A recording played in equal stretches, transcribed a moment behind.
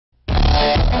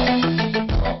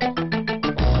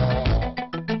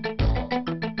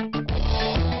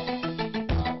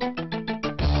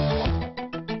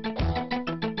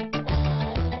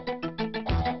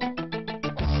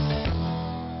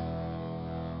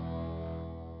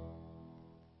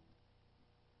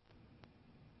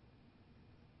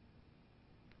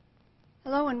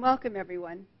Hello and welcome,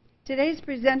 everyone. Today's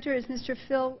presenter is Mr.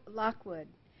 Phil Lockwood.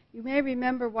 You may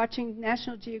remember watching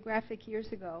National Geographic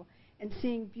years ago and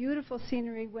seeing beautiful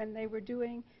scenery when they were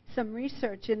doing some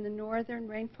research in the northern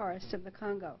rainforest of the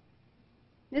Congo.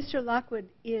 Mr. Lockwood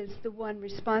is the one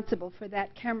responsible for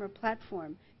that camera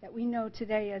platform that we know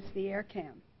today as the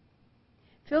aircam.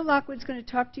 Phil Lockwood's going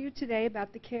to talk to you today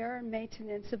about the care and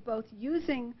maintenance of both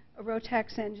using a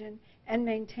Rotax engine and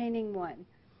maintaining one.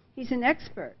 He's an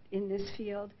expert in this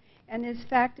field, and in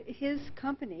fact, his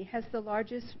company has the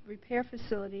largest repair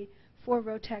facility for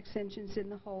Rotax engines in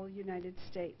the whole United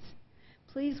States.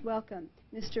 Please welcome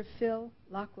Mr. Phil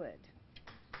Lockwood.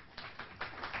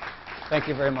 Thank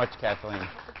you very much, Kathleen.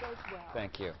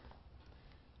 Thank you.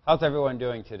 How's everyone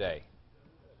doing today?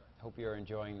 Hope you're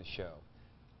enjoying the show.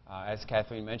 As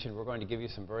Kathleen mentioned, we're going to give you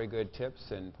some very good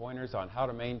tips and pointers on how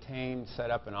to maintain, set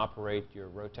up, and operate your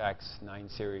Rotax 9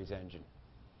 Series engine.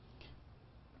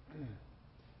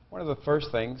 One of the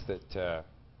first things that I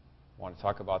want to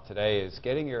talk about today is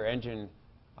getting your engine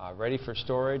ready for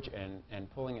storage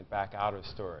and pulling it back out of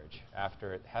storage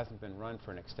after it hasn't been run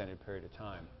for an extended period of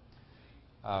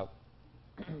time.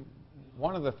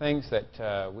 One of the things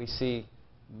that we see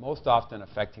most often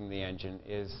affecting the engine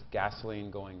is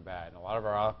gasoline going bad. And a lot of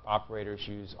our operators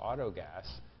use auto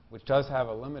gas, which does have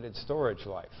a limited storage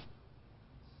life.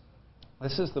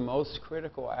 This is the most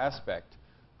critical aspect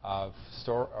of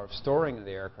storing the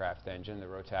aircraft engine, the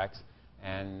Rotax,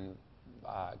 and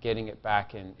getting it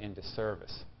back into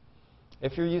service.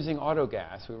 If you're using auto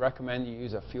gas, we recommend you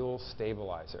use a fuel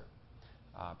stabilizer.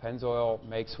 Pennzoil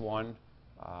makes one,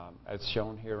 as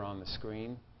shown here on the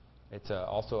screen. It's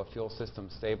also a fuel system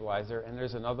stabilizer, and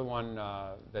there's another one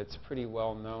that's pretty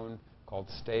well known called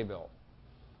Stabil.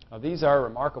 Now, these are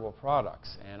remarkable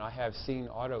products, and I have seen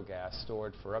auto gas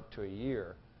stored for up to a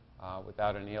year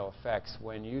without any ill effects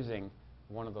when using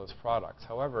one of those products.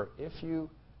 However, if you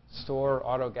store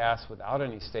auto gas without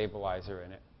any stabilizer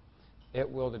in it, it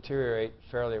will deteriorate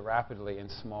fairly rapidly in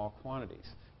small quantities.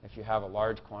 If you have a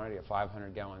large quantity, a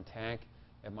 500-gallon tank,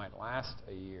 it might last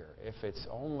a year. If it's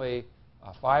only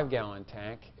a 5-gallon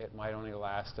tank, it might only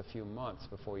last a few months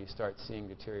before you start seeing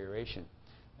deterioration.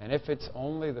 And if it's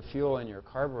only the fuel in your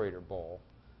carburetor bowl,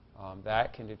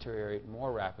 that can deteriorate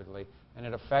more rapidly, and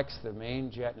it affects the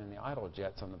main jet and the idle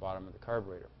jets on the bottom of the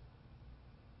carburetor.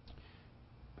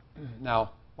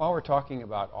 Now, while we're talking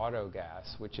about auto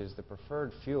gas, which is the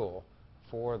preferred fuel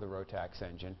for the Rotax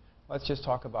engine, let's just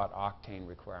talk about octane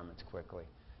requirements quickly.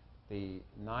 The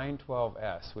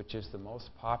 912S, which is the most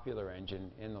popular engine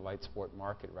in the light sport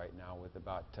market right now with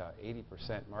about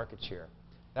 80% market share,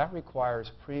 that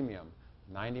requires premium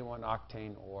 91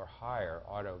 octane or higher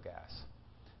auto gas.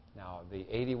 Now, the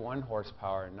 81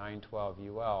 horsepower 912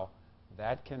 UL,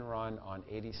 that can run on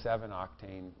 87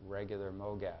 octane regular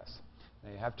MoGas.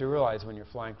 Now, you have to realize when you're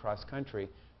flying cross country,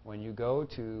 when you go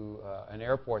to an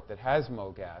airport that has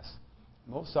MoGas,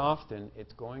 most often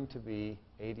it's going to be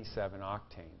 87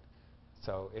 octane.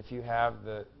 So if you have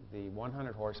the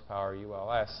 100 horsepower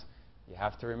ULS, you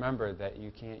have to remember that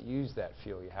you can't use that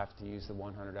fuel. You have to use the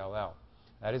 100 LL.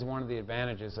 That is one of the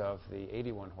advantages of the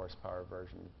 81 horsepower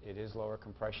version. It is lower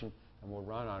compression and will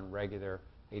run on regular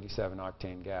 87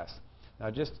 octane gas.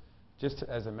 Now, just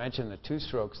as I mentioned, the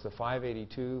two-strokes, the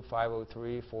 582,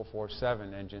 503,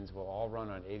 447 engines will all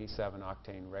run on 87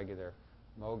 octane regular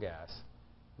MoGas.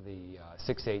 The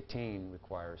 618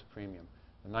 requires premium.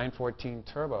 The 914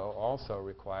 turbo also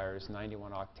requires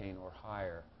 91 octane or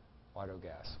higher auto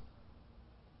gas.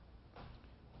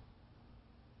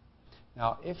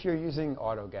 Now, if you're using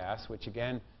auto gas, which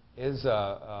again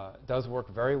does work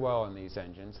very well in these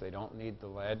engines, they don't need the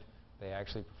lead. They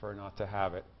actually prefer not to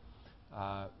have it.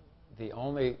 The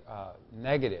only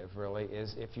negative, really,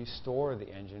 is if you store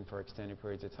the engine for extended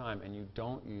periods of time and you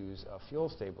don't use a fuel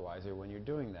stabilizer when you're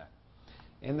doing that.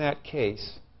 In that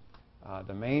case,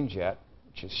 the main jet,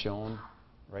 which is shown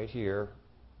right here,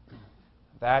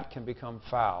 that can become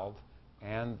fouled,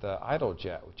 and the idle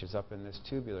jet, which is up in this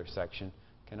tubular section,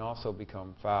 can also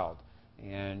become fouled.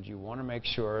 And you want to make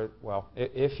sure, well,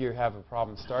 if you have a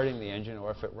problem starting the engine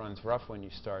or if it runs rough when you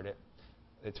start it,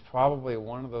 it's probably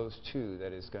one of those two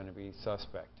that is going to be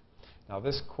suspect. Now,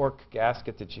 this cork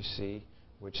gasket that you see,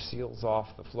 which seals off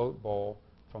the float bowl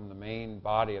from the main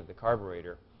body of the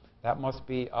carburetor, that must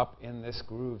be up in this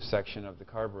groove section of the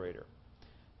carburetor.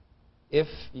 If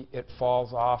it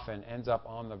falls off and ends up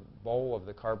on the bowl of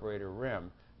the carburetor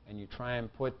rim, and you try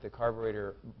and put the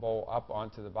carburetor bowl up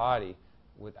onto the body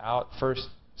without first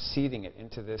seating it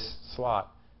into this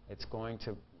slot, it's going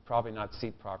to probably not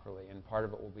seat properly, and part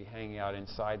of it will be hanging out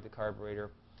inside the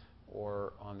carburetor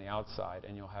or on the outside,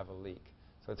 and you'll have a leak.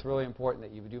 So it's really important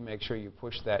that you do make sure you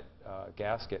push that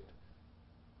gasket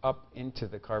up into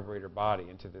the carburetor body,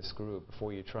 into this groove,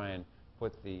 before you try and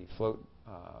put the float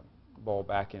bowl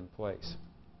back in place.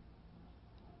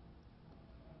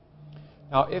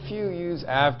 Now, if you use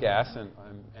avgas,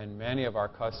 and many of our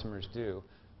customers do,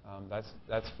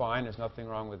 that's fine. There's nothing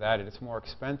wrong with that. It's more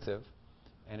expensive,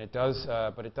 and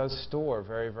but it does store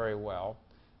very, very well.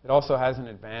 It also has an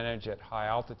advantage at high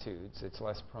altitudes. It's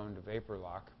less prone to vapor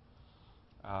lock.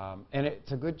 And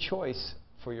it's a good choice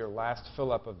for your last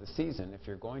fill-up of the season if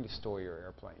you're going to store your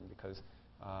airplane, because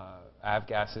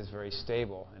avgas is very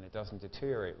stable and it doesn't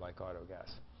deteriorate like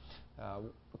autogas.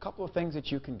 A couple of things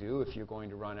that you can do if you're going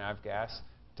to run avgas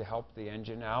to help the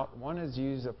engine out. One is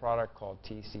use a product called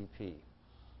TCP,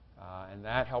 and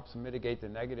that helps mitigate the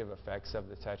negative effects of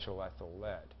the tetraethyl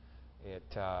lead.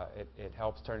 It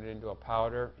helps turn it into a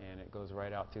powder, and it goes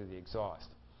right out through the exhaust.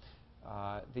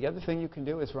 The other thing you can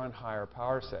do is run higher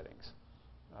power settings.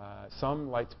 Some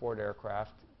light sport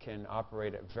aircraft can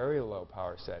operate at very low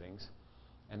power settings,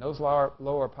 and those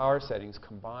lower power settings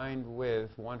combined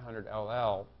with 100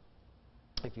 LL,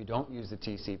 if you don't use the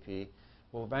TCP,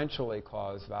 will eventually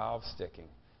cause valve sticking.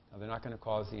 Now, they're not going to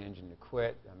cause the engine to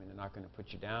quit. I mean, they're not going to put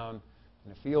you down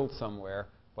in a field somewhere,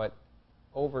 but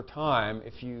over time,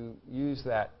 if you use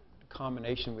that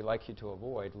combination we like you to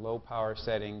avoid, low power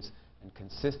settings and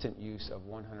consistent use of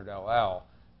 100 LL,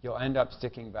 you'll end up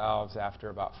sticking valves after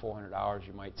about 400 hours.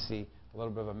 You might see a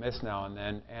little bit of a miss now and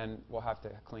then, and we'll have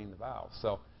to clean the valve.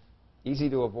 So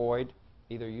easy to avoid.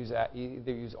 Either use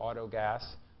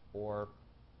autogas or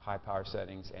high power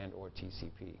settings and or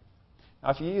TCP.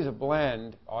 Now, if you use a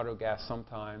blend, autogas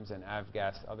sometimes and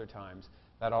avgas other times,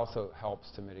 that also helps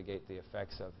to mitigate the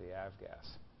effects of the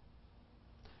avgas.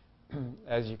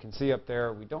 As you can see up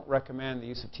there, we don't recommend the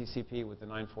use of TCP with the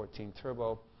 914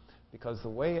 turbo, because the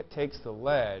way it takes the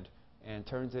lead and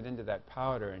turns it into that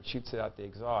powder and shoots it out the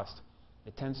exhaust,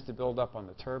 it tends to build up on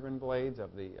the turbine blades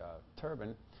of the turbine.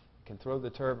 It can throw the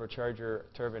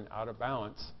turbine out of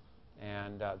balance,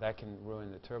 and that can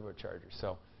ruin the turbocharger.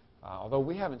 So although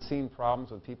we haven't seen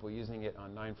problems with people using it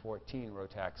on 914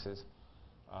 Rotaxes,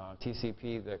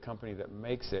 TCP, the company that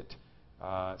makes it,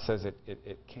 says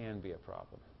it can be a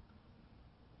problem.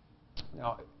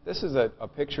 Now, this is a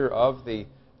picture of the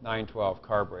 912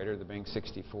 carburetor, the Bing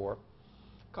 64.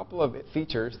 A couple of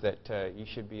features that you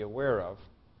should be aware of.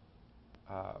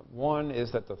 One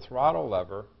is that the throttle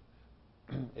lever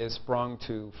is sprung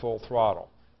to full throttle,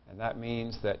 and that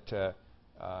means that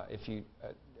if you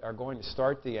are going to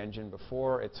start the engine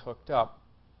before it's hooked up,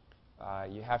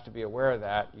 you have to be aware of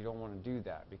that. You don't want to do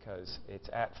that because it's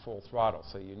at full throttle,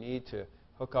 so you need to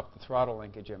hook up the throttle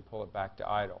linkage and pull it back to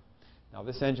idle. Now,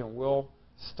 this engine will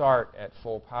start at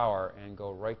full power and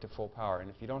go right to full power, and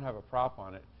if you don't have a prop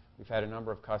on it, we've had a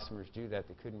number of customers do that.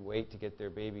 They couldn't wait to get their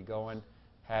baby going,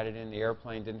 had it in the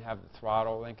airplane, didn't have the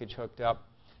throttle linkage hooked up,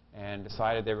 and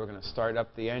decided they were going to start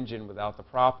up the engine without the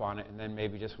prop on it and then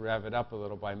maybe just rev it up a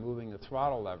little by moving the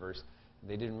throttle levers.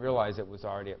 They didn't realize it was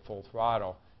already at full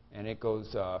throttle, and it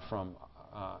goes from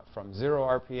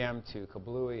 0 RPM to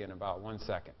kablooey in about 1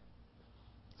 second.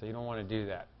 So you don't want to do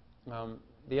that.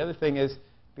 The other thing is,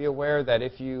 be aware that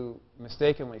if you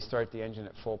mistakenly start the engine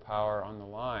at full power on the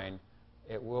line,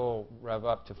 it will rev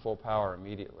up to full power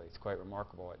immediately. It's quite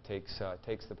remarkable. It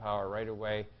takes the power right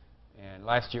away. And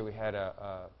last year we had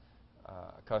a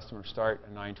customer start a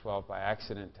 912 by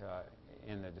accident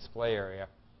in the display area,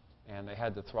 and they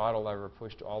had the throttle lever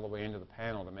pushed all the way into the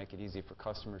panel to make it easy for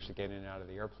customers to get in and out of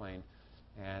the airplane.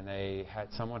 And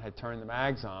someone had turned the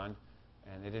mags on,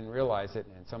 and they didn't realize it,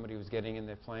 and somebody was getting in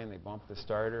the plane. They bumped the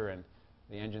starter, and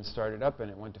the engine started up, and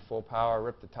it went to full power,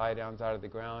 ripped the tie downs out of the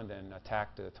ground, and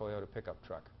attacked a Toyota pickup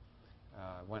truck.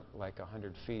 Went like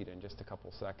 100 feet in just a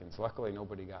couple seconds. Luckily,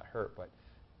 nobody got hurt, but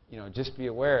just be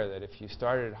aware that if you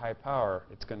start at high power,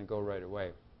 it's going to go right away.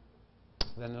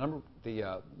 Then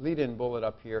the lead-in bullet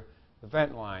up here, the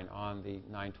vent line on the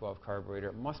 912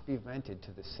 carburetor must be vented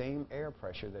to the same air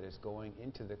pressure that is going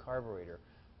into the carburetor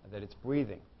that it's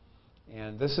breathing.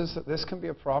 And this can be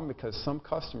a problem because some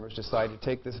customers decide to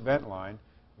take this vent line,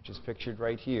 which is pictured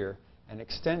right here, and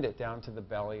extend it down to the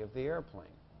belly of the airplane.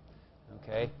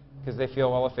 Okay? Because they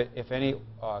feel, well, if any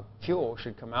fuel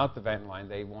should come out the vent line,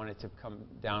 they want it to come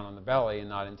down on the belly and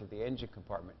not into the engine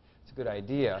compartment. It's a good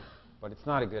idea, but it's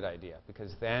not a good idea,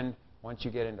 because then once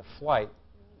you get into flight,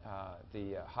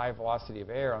 the high velocity of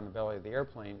air on the belly of the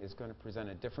airplane is going to present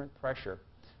a different pressure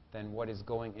than what is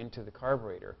going into the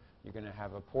carburetor. You're going to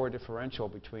have a poor differential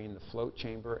between the float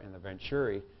chamber and the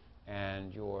venturi,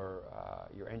 and your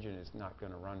engine is not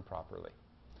going to run properly.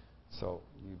 So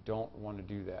you don't want to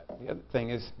do that. The other thing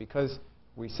is, because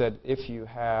we said if you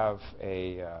have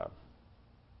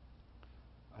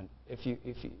if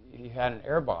you had an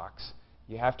air box,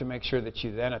 you have to make sure that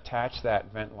you then attach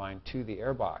that vent line to the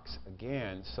air box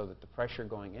again, so that the pressure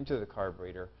going into the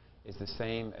carburetor is the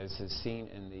same as is seen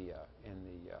in the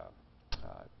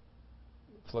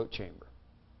float chamber.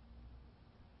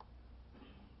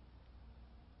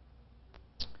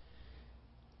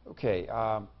 Okay,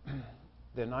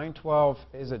 the 912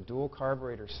 is a dual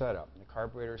carburetor setup. The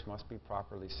carburetors must be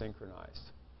properly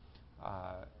synchronized.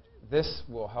 This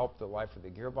will help the life of the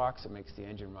gearbox. It makes the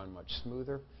engine run much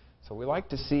smoother. So we like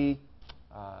to see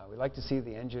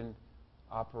the engine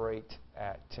operate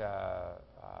at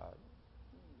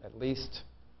least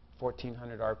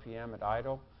 1,400 RPM at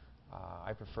idle.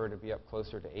 I prefer to be up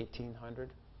closer to 1,800,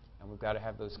 and we've got to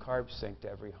have those carbs synced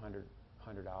every 100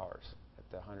 hours at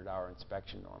the 100-hour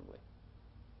inspection normally.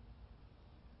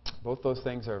 Both those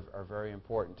things are very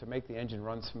important to make the engine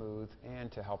run smooth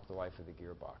and to help the life of the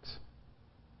gearbox.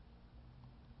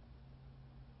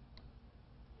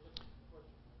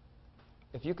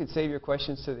 If you could save your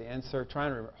questions to the end, sir, try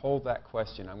and hold that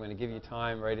question. I'm going to give you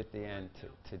time right at the end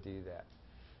to do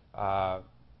that.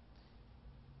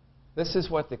 This is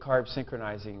what the carb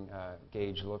synchronizing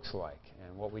gauge looks like.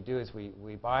 And what we do is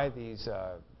we buy these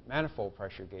manifold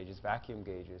pressure gauges, vacuum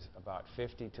gauges, about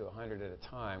 50 to 100 at a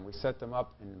time. We set them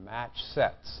up in match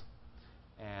sets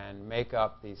and make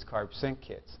up these carb sync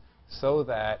kits so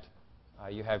that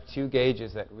you have two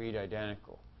gauges that read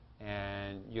identical.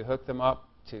 And you hook them up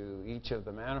to each of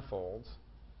the manifolds,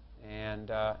 and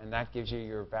that gives you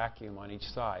your vacuum on each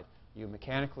side. You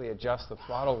mechanically adjust the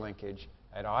throttle linkage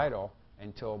at idle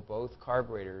until both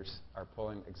carburetors are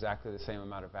pulling exactly the same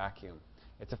amount of vacuum.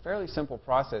 It's a fairly simple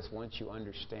process once you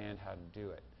understand how to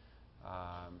do it.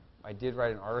 I did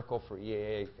write an article for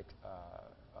EAA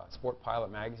Sport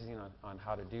Pilot magazine on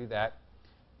how to do that,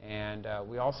 and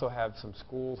we also have some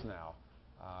schools now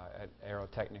at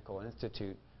Aerotechnical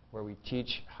Institute where we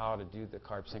teach how to do the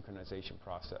carb synchronization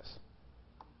process.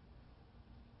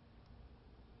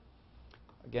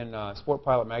 Again, Sport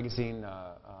Pilot magazine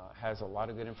has a lot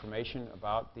of good information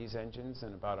about these engines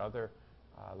and about other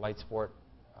light sport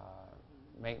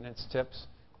maintenance tips.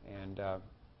 And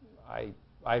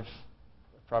I've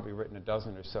probably written a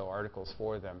dozen or so articles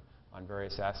for them on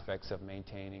various aspects of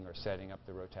maintaining or setting up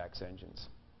the Rotax engines.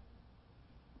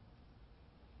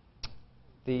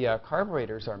 The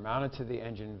carburetors are mounted to the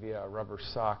engine via a rubber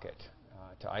socket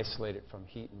to isolate it from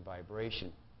heat and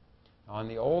vibration. On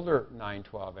the older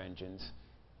 912 engines,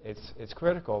 it's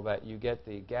critical that you get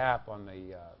the gap on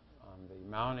the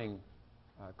mounting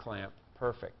clamp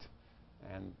perfect,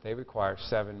 and they require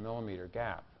 7 millimeter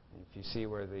gap. And if you see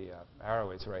where the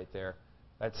arrow is right there,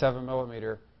 that 7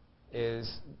 millimeter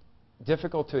is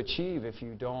difficult to achieve if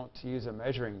you don't use a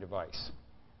measuring device.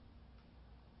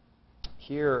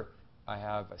 Here I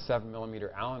have a 7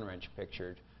 millimeter Allen wrench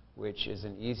pictured, which is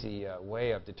an easy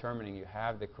way of determining you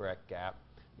have the correct gap.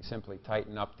 You simply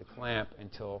tighten up the clamp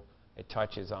until it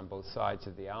touches on both sides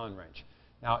of the Allen wrench.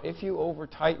 Now, if you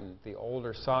over-tighten the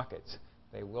older sockets,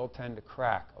 they will tend to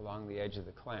crack along the edge of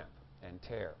the clamp and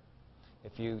tear.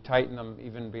 If you tighten them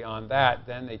even beyond that,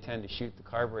 then they tend to shoot the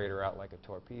carburetor out like a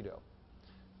torpedo.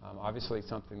 Obviously, it's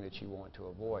something that you want to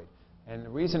avoid. And the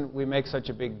reason we make such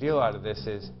a big deal out of this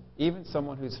is even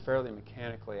someone who's fairly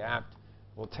mechanically apt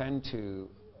will tend to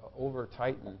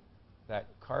over-tighten that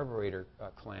carburetor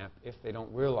clamp if they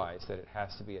don't realize that it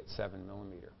has to be at 7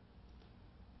 millimeter.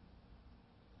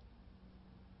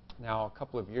 Now, a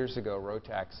couple of years ago,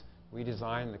 Rotax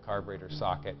redesigned the carburetor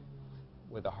socket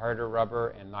with a harder rubber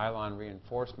and nylon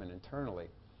reinforcement internally.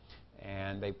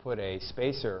 And they put a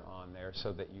spacer on there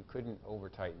so that you couldn't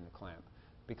over-tighten the clamp.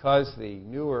 Because the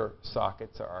newer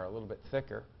sockets are a little bit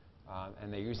thicker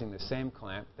and they're using the same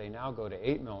clamp, they now go to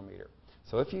 8 millimeter.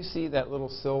 So if you see that little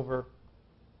silver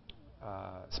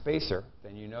spacer,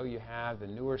 then you know you have the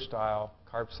newer style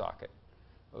carb socket.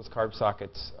 Those carb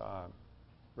sockets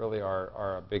really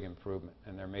are a big improvement,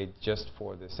 and they're made just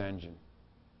for this engine.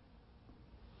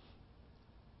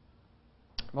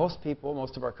 Most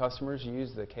of our customers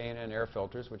use the K&N air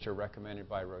filters, which are recommended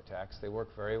by Rotax. They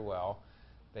work very well.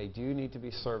 They do need to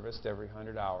be serviced every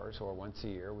 100 hours or once a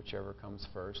year, whichever comes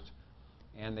first.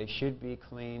 And they should be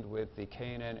cleaned with the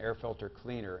K&N air filter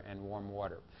cleaner and warm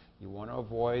water. You want to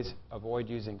avoid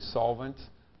using solvent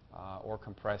or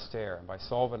compressed air. And by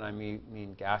solvent, I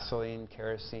mean gasoline,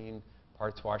 kerosene,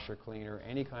 parts washer cleaner,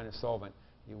 any kind of solvent.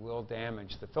 You will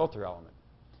damage the filter element.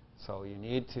 So you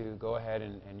need to go ahead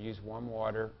and use warm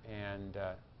water and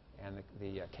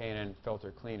the K&N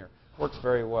filter cleaner. Works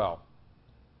very well.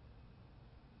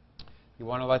 You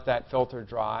want to let that filter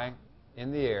dry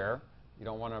in the air. You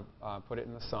don't want to put it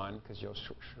in the sun because you'll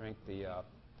shrink the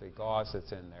gauze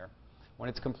that's in there. When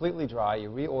it's completely dry, you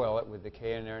re-oil it with the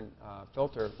K&N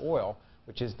filter oil,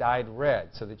 which is dyed red,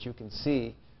 so that you can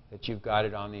see that you've got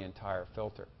it on the entire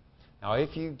filter. Now,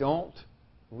 if you don't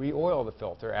re-oil the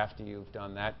filter after you've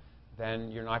done that, then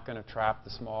you're not going to trap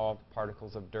the small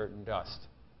particles of dirt and dust,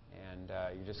 and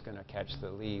you're just going to catch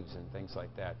the leaves and things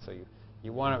like that. So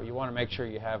you want to make sure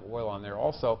you have oil on there.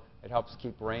 Also, it helps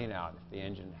keep rain out if the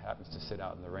engine happens to sit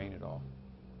out in the rain at all.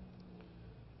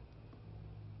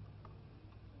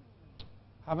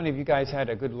 How many of you guys had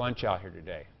a good lunch out here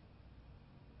today?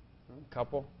 A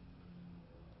couple?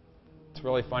 It's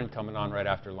really fun coming on right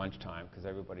after lunchtime because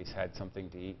everybody's had something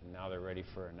to eat and now they're ready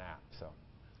for a nap. So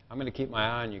I'm going to keep my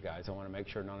eye on you guys. I want to make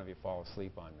sure none of you fall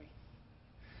asleep on me.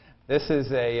 This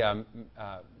is a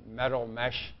metal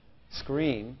mesh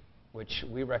screen, which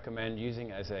we recommend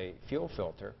using as a fuel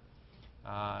filter.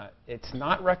 It's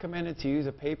not recommended to use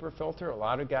a paper filter. A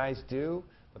lot of guys do.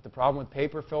 But the problem with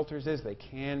paper filters is they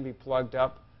can be plugged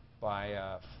up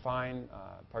by fine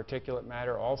particulate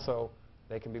matter. Also,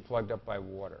 they can be plugged up by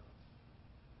water.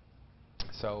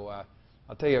 So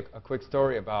I'll tell you a quick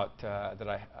story about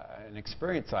an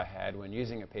experience I had when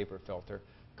using a paper filter.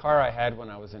 The car I had when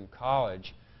I was in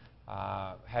college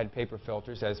had paper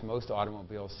filters, as most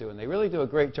automobiles do, and they really do a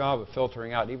great job of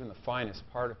filtering out even the finest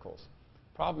particles.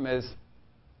 Problem is,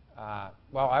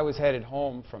 well, I was headed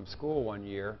home from school one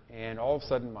year, and all of a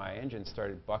sudden my engine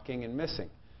started bucking and missing.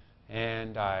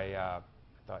 And I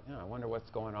thought, I wonder what's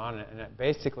going on. And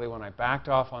basically, when I backed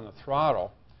off on the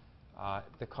throttle,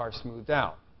 the car smoothed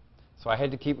out. So I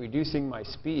had to keep reducing my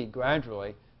speed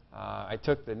gradually. I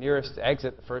took the nearest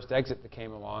exit, the first exit that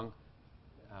came along,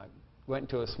 went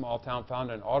into a small town, found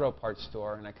an auto parts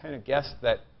store, and I kind of guessed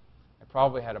that I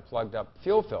probably had a plugged up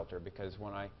fuel filter, because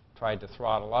when I tried to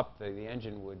throttle up, the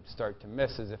engine would start to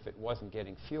miss as if it wasn't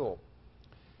getting fuel.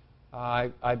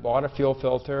 I bought a fuel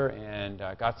filter and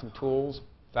got some tools,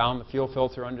 found the fuel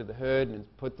filter under the hood and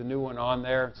put the new one on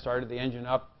there, started the engine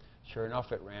up. Sure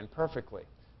enough, it ran perfectly.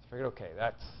 So I figured, okay,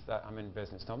 I'm in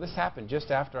business. Now, this happened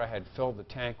just after I had filled the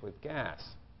tank with gas.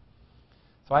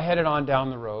 So I headed on down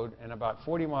the road, and about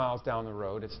 40 miles down the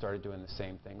road, it started doing the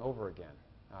same thing over again.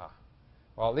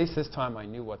 Well, at least this time I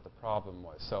knew what the problem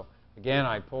was. So again,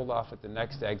 I pulled off at the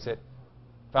next exit,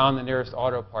 found the nearest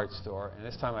auto parts store, and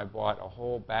this time I bought a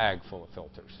whole bag full of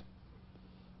filters.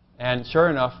 And sure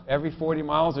enough, every 40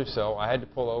 miles or so, I had to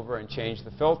pull over and change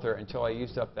the filter until I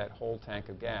used up that whole tank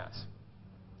of gas.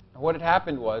 And what had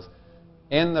happened was,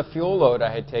 in the fuel load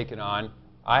I had taken on,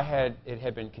 it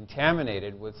had been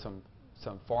contaminated with some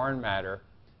foreign matter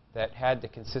that had the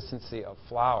consistency of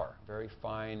flour, very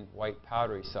fine, white,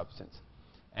 powdery substance.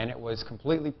 And it was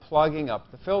completely plugging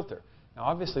up the filter. Now,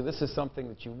 obviously, this is something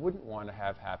that you wouldn't want to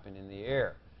have happen in the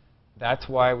air. That's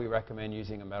why we recommend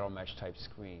using a metal mesh type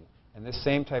screen. And this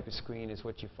same type of screen is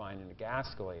what you find in a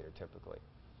gascolator typically.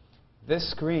 This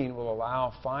screen will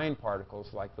allow fine particles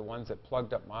like the ones that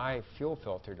plugged up my fuel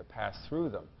filter to pass through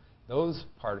them. Those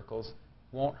particles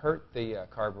won't hurt the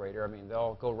carburetor. I mean,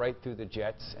 they'll go right through the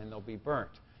jets and they'll be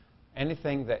burnt.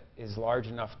 Anything that is large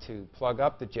enough to plug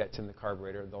up the jets in the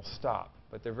carburetor, they'll stop.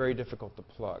 But they're very difficult to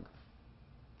plug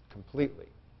completely.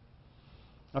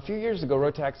 A few years ago,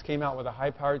 Rotax came out with a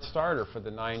high-powered starter for the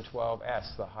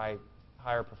 912S, the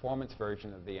higher performance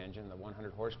version of the engine, the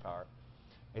 100 horsepower.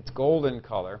 It's golden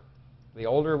color. The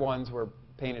older ones were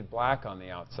painted black on the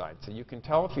outside. So you can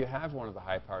tell if you have one of the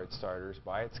high-powered starters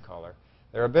by its color.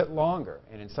 They're a bit longer,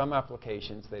 and in some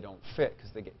applications they don't fit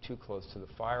because they get too close to the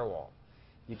firewall.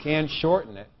 You can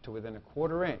shorten it to within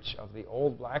 1/4 inch of the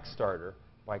old black starter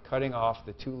by cutting off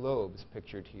the 2 lobes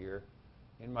pictured here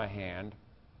in my hand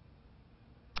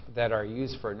that are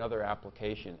used for another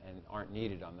application and aren't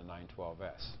needed on the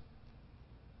 912S.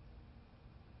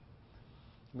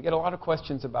 We get a lot of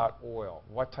questions about oil.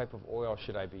 What type of oil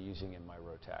should I be using in my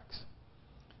Rotax?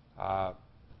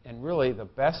 And really, the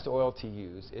best oil to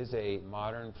use is a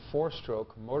modern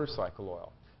 4-stroke motorcycle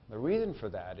oil. The reason for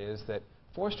that is that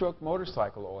 4-stroke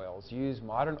motorcycle oils use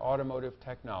modern automotive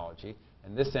technology,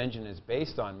 and this engine is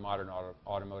based on modern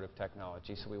automotive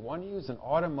technology. So we want to use an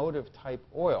automotive type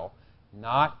oil,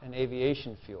 not an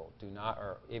aviation fuel.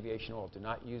 Or aviation oil. Do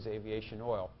not use aviation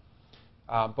oil.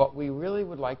 But we really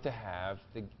would like to have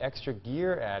the extra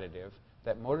gear additive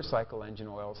that motorcycle engine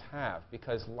oils have,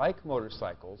 because like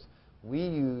motorcycles, we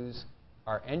use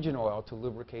our engine oil to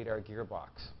lubricate our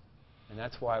gearbox. And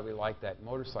that's why we like that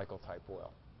motorcycle type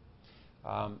oil.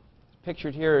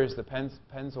 Pictured here is the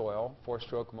Pennzoil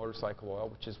 4-stroke motorcycle oil,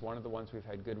 which is one of the ones we've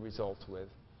had good results with.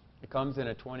 It comes in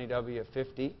a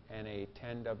 20W50 and a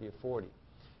 10W40.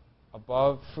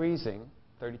 Above freezing,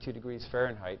 32 degrees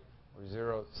Fahrenheit or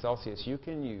 0 Celsius, you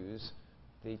can use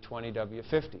the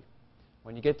 20W50.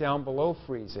 When you get down below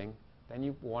freezing, then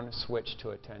you want to switch to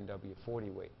a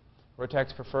 10W40 weight.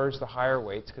 Rotax prefers the higher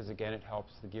weights because, again, it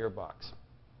helps the gearbox.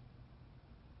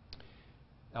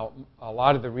 Now, a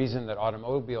lot of the reason that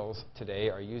automobiles today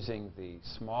are using the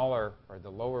smaller or the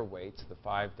lower weights, the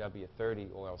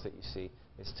 5W30 oils that you see,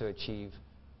 is to achieve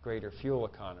greater fuel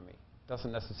economy.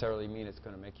 Doesn't necessarily mean it's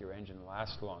going to make your engine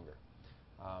last longer.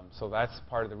 So that's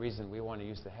part of the reason we want to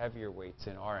use the heavier weights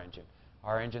in our engine.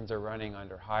 Our engines are running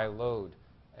under high load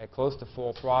at close to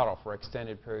full throttle for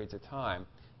extended periods of time.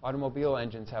 Automobile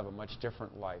engines have a much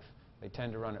different life. They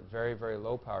tend to run at very, very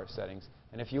low power settings.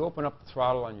 And if you open up the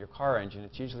throttle on your car engine,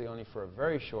 it's usually only for a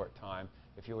very short time.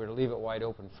 If you were to leave it wide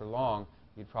open for long,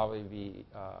 you'd probably be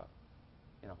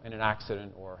in an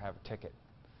accident or have a ticket.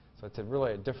 So it's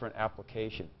really a different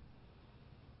application.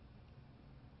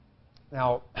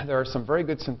 Now, there are some very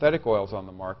good synthetic oils on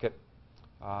the market.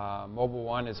 Mobil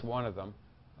 1 is one of them.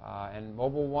 And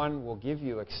Mobil 1 will give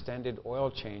you extended oil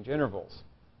change intervals.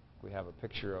 We have a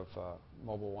picture of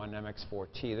Mobil 1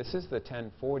 MX4T. This is the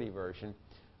 1040 version.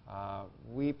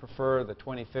 We prefer the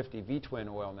 2050 V-twin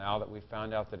oil now that we've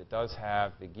found out that it does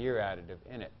have the gear additive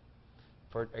in it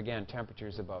for, again,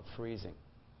 temperatures above freezing.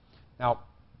 Now,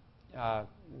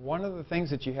 one of the things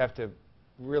that you have to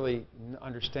really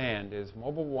understand is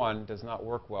Mobil 1 does not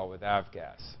work well with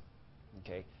avgas.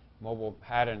 Okay? Mobil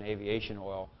had an aviation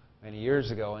oil many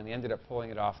years ago, and they ended up pulling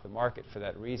it off the market for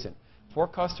that reason. For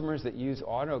customers that use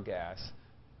autogas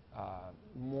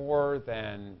more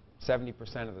than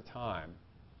 70% of the time,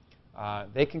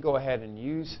 they can go ahead and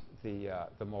use the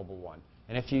Mobil 1.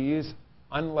 And if you use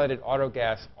unleaded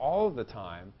autogas all of the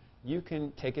time, you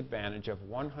can take advantage of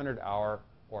 100-hour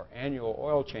or annual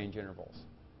oil change intervals.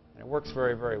 And it works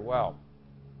very, very well.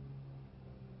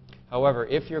 However,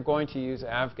 if you're going to use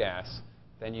avgas,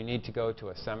 then you need to go to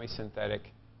a semi-synthetic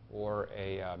or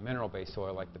a mineral-based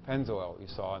oil like the Pennzoil you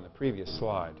saw in the previous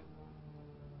slide.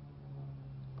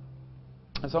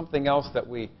 And something else that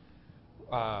we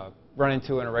run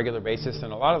into on a regular basis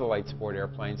in a lot of the light sport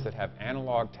airplanes that have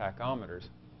analog tachometers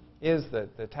is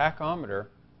that the tachometer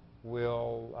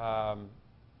will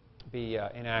be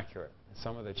inaccurate.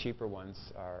 Some of the cheaper ones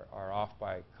are off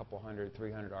by a couple hundred,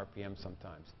 300 RPM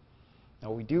sometimes.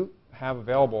 Now, we do have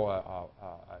available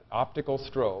an optical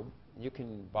strobe. You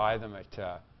can buy them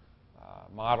at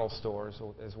model stores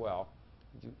as well.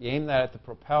 You aim that at the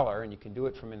propeller, and you can do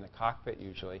it from in the cockpit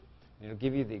usually, and it'll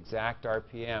give you the exact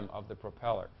RPM of the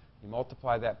propeller. You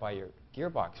multiply that by your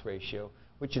gearbox ratio,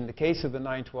 which in the case of the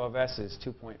 912S is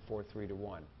 2.43 to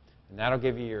 1. And that'll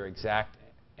give you your exact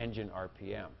engine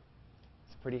RPM.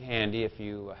 It's pretty handy if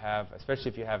you have,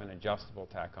 especially if you have an adjustable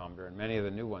tachometer, and many of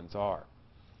the new ones are.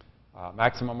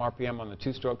 Maximum RPM on the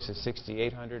 2 strokes is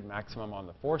 6,800. Maximum on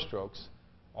the 4 strokes,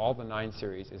 all the 9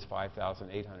 series, is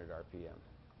 5,800 RPM.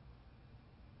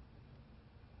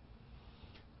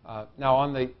 Now,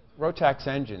 on the Rotax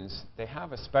engines, they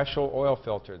have a special oil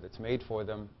filter that's made for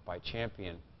them by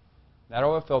Champion. That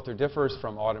oil filter differs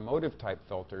from automotive-type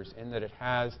filters in that it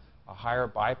has a higher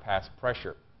bypass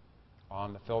pressure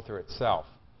on the filter itself.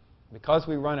 Because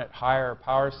we run at higher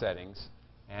power settings,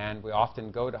 and we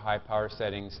often go to high power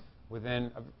settings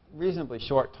within a reasonably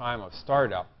short time of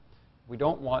startup, we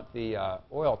don't want the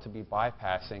oil to be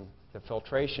bypassing the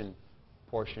filtration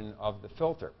portion of the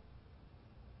filter.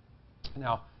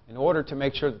 Now, in order to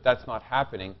make sure that that's not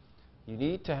happening, you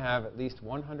need to have at least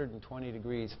 120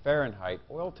 degrees Fahrenheit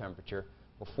oil temperature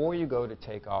before you go to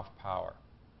take off power.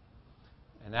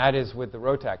 And that is with the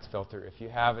Rotax filter. If you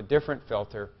have a different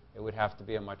filter, it would have to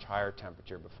be a much higher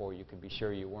temperature before you could be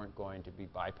sure you weren't going to be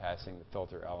bypassing the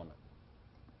filter element.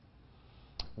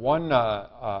 One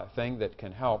thing that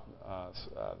can help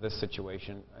this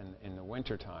situation in the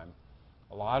wintertime,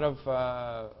 a lot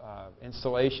of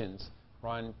installations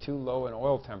run too low an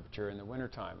oil temperature in the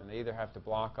wintertime, and they either have to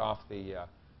block off the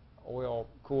oil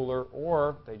cooler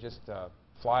or they just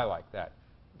fly like that.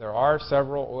 There are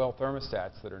several oil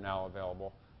thermostats that are now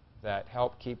available that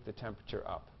help keep the temperature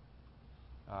up.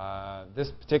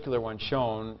 This particular one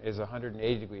shown is a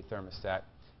 180 degree thermostat.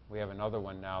 We have another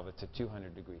one now that's a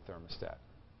 200 degree thermostat.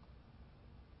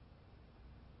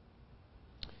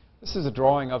 This is a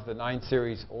drawing of the 9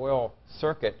 series oil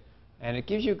circuit, and it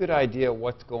gives you a good idea of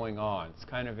what's going on. It's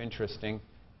kind of interesting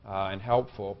and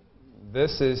helpful.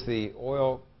 This is the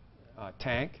oil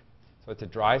tank. So it's a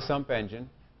dry sump engine.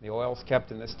 The oil is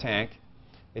kept in this tank.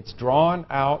 It's drawn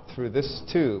out through this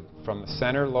tube from the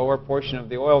center lower portion of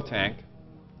the oil tank,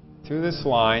 through this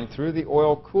line, through the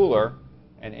oil cooler,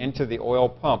 and into the oil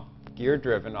pump, gear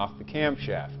driven off the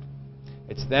camshaft.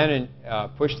 It's then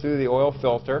pushed through the oil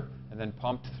filter and then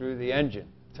pumped through the engine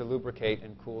to lubricate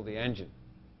and cool the engine.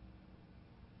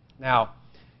 Now,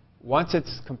 once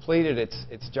it's completed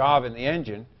its job in the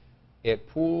engine, it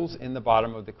pools in the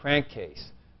bottom of the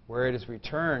crankcase, where it is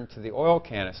returned to the oil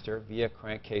canister via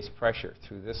crankcase pressure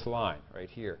through this line right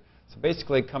here. So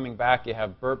basically, coming back, you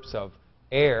have burps of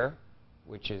air,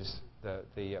 which is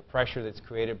the pressure that's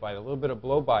created by the little bit of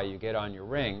blow-by you get on your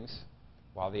rings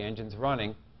while the engine's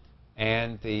running,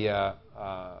 and the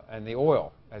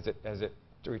oil as it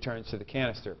returns to the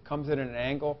canister. It comes in at an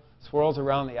angle, swirls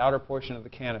around the outer portion of the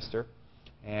canister,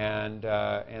 and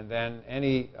then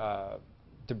any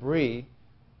debris,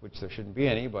 which there shouldn't be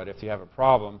any, but if you have a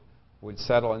problem, would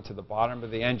settle into the bottom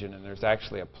of the engine, and there's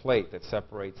actually a plate that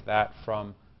separates that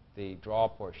from the draw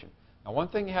portion. Now, one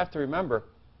thing you have to remember,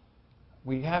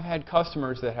 we have had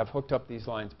customers that have hooked up these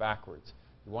lines backwards.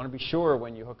 You want to be sure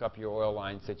when you hook up your oil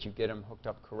lines that you get them hooked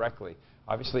up correctly.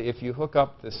 Obviously, if you hook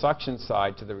up the suction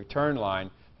side to the return line,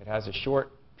 it has a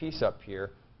short piece up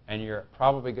here, and you're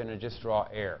probably going to just draw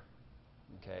air.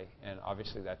 Okay? And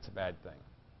obviously, that's a bad thing.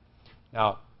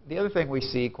 Now, the other thing we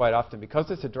see quite often, because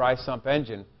it's a dry sump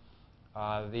engine,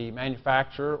 the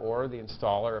manufacturer or the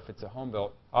installer, if it's a home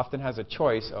built, often has a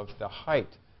choice of the height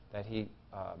that he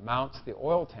mounts the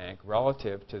oil tank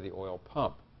relative to the oil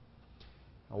pump.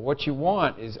 Now, what you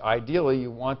want is, ideally, you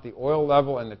want the oil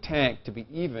level in the tank to be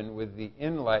even with the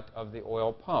inlet of the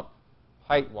oil pump,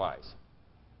 height-wise.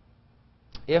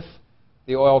 If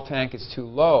the oil tank is too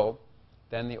low,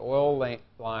 then the oil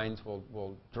lines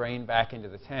will drain back into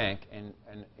the tank, and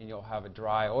you'll have a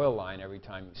dry oil line every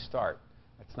time you start.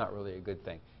 That's not really a good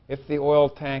thing. If the oil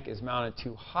tank is mounted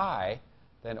too high,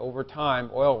 then over time,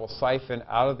 oil will siphon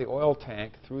out of the oil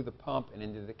tank through the pump and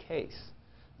into the case.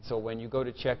 So when you go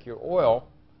to check your oil,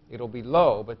 it'll be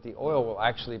low, but the oil will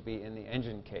actually be in the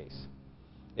engine case.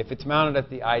 If it's mounted at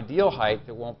the ideal height,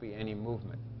 there won't be any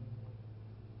movement.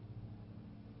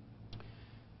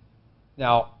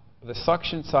 Now, the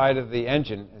suction side of the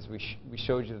engine, as we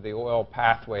showed you the oil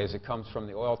pathway as it comes from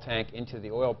the oil tank into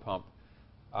the oil pump,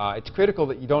 it's critical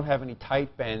that you don't have any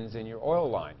tight bends in your oil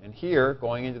line. And here,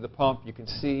 going into the pump, you can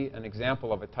see an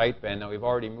example of a tight bend. Now, we've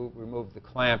already removed the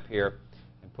clamp here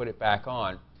and put it back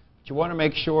on. But you want to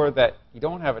make sure that you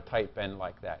don't have a tight bend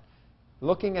like that.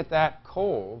 Looking at that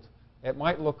cold, it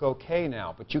might look okay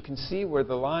now, but you can see where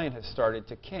the line has started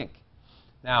to kink.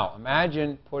 Now,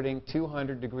 imagine putting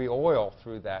 200-degree oil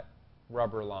through that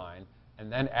rubber line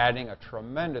and then adding a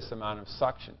tremendous amount of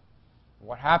suction.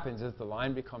 What happens is the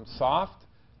line becomes soft,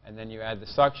 and then you add the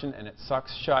suction, and it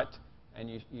sucks shut, and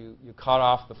you cut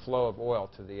off the flow of oil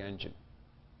to the engine.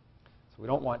 So we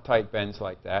don't want tight bends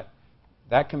like that.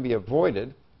 That can be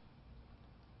avoided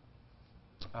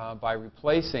by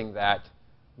replacing that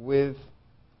with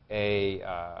a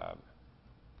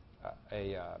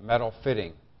metal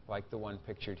fitting like the one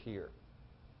pictured here.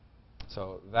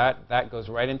 So that goes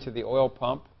right into the oil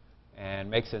pump and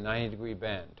makes a 90-degree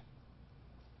bend.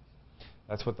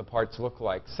 That's what the parts look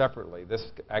like separately. This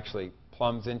actually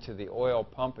plumbs into the oil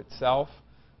pump itself,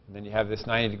 and then you have this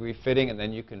 90-degree fitting, and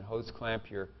then you can hose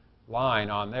clamp your line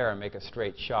on there and make a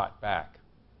straight shot back.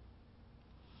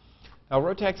 Now,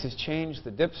 Rotax has changed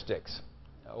the dipsticks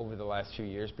over the last few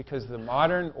years because the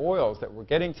modern oils that we're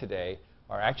getting today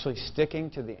are actually sticking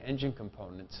to the engine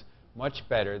components much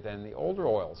better than the older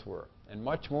oils were. And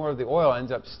much more of the oil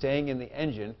ends up staying in the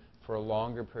engine for a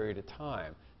longer period of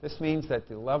time. This means that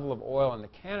the level of oil in the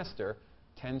canister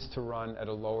tends to run at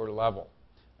a lower level.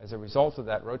 As a result of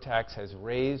that, Rotax has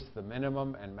raised the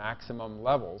minimum and maximum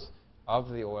levels of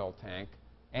the oil tank,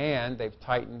 and they've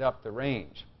tightened up the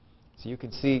range. So you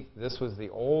can see this was the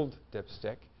old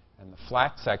dipstick, and the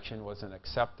flat section was an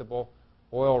acceptable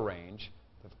oil range.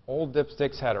 The old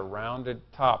dipsticks had a rounded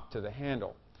top to the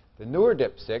handle. The newer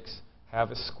dipsticks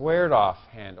have a squared off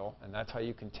handle, and that's how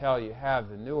you can tell you have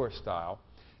the newer style.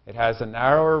 It has a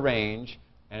narrower range,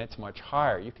 and it's much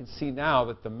higher. You can see now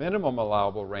that the minimum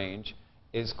allowable range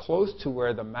is close to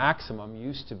where the maximum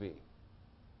used to be.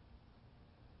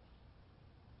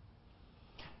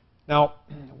 Now,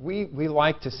 we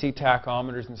like to see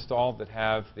tachometers installed that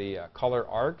have the color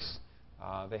arcs.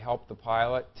 They help the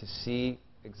pilot to see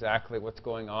exactly what's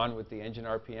going on with the engine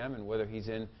RPM and whether he's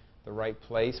in the right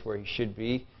place where he should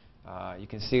be. You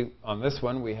can see on this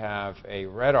one we have a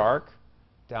red arc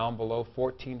down below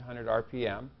 1400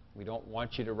 RPM. We don't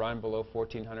want you to run below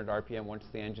 1400 RPM once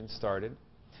the engine's started.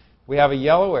 We have a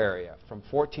yellow area from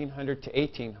 1400 to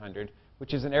 1800,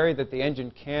 which is an area that the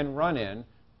engine can run in,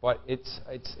 but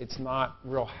it's not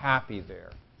real happy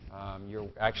there. You're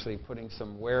actually putting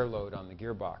some wear load on the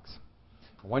gearbox.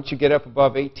 Once you get up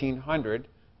above 1800,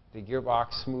 the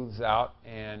gearbox smooths out,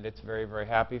 and it's very, very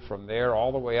happy. From there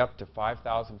all the way up to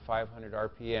 5,500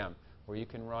 RPM, where you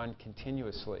can run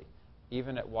continuously,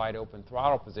 even at wide open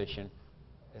throttle position,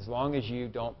 as long as you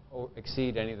don't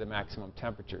exceed any of the maximum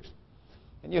temperatures.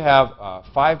 And you have a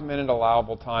 5-minute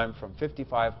allowable time from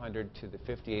 5,500 to the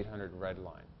 5,800 red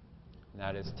line, and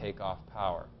that is takeoff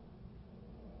power.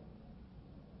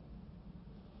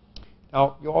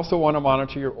 Now, you also want to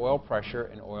monitor your oil pressure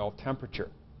and oil temperature.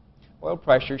 Oil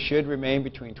pressure should remain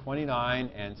between 29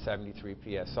 and 73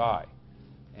 psi.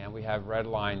 And we have red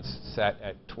lines set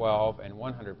at 12 and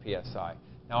 100 psi.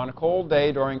 Now, on a cold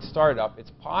day during startup,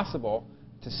 it's possible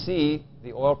to see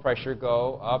the oil pressure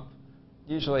go up,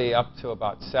 usually up to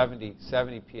about 70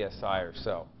 psi or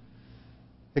so.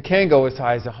 It can go as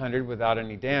high as 100 without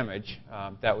any damage.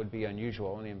 That would be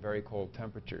unusual, only in very cold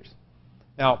temperatures.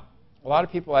 Now, a lot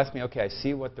of people ask me, okay, I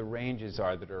see what the ranges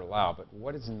are that are allowed, but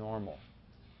what is normal?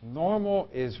 Normal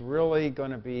is really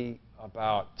going to be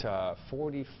about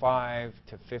 45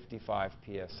 to 55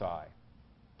 psi.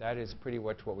 That is pretty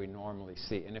much what we normally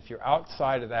see. And if you're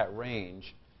outside of that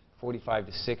range, 45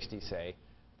 to 60, say,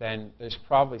 then there's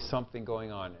probably something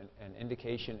going on, an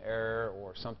indication error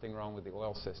or something wrong with the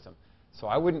oil system. So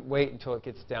I wouldn't wait until it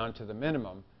gets down to the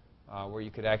minimum where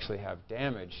you could actually have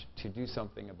damage to do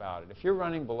something about it. If you're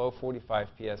running below 45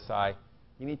 psi,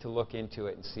 you need to look into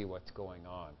it and see what's going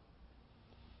on.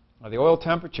 Now, the oil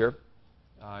temperature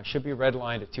should be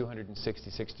redlined at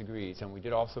 266 degrees. And we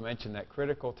did also mention that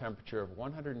critical temperature of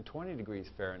 120 degrees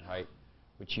Fahrenheit,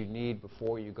 which you need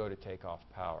before you go to takeoff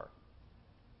power.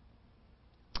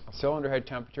 Cylinder head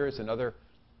temperature is another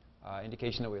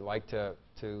indication that we like to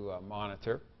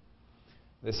monitor.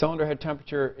 The cylinder head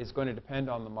temperature is going to depend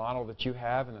on the model that you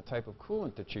have and the type of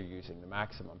coolant that you're using, the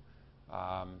maximum.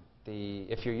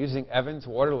 If you're using Evans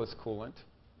waterless coolant,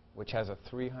 which has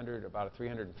about a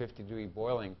 350 degree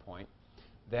boiling point,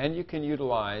 then you can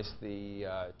utilize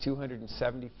the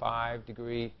 275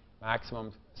 degree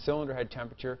maximum cylinder head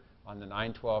temperature on the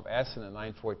 912S and the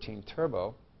 914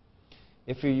 Turbo.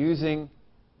 If you're using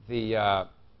the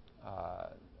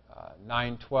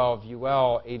 912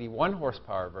 UL 81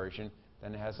 horsepower version,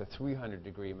 then it has a 300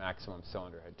 degree maximum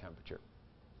cylinder head temperature.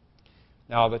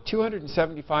 Now, the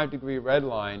 275 degree red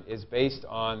line is based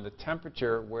on the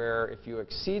temperature where if you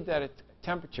exceed that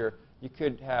temperature, you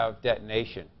could have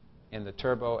detonation in the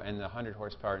turbo and the 100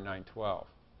 horsepower 912.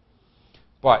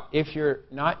 But if you're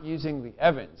not using the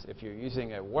Evans, if you're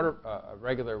using a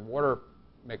regular water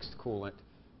mixed coolant,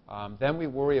 then we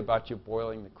worry about you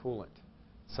boiling the coolant.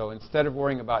 So instead of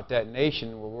worrying about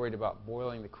detonation, we're worried about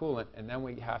boiling the coolant, and then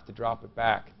we have to drop it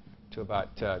back to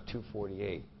about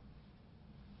 248.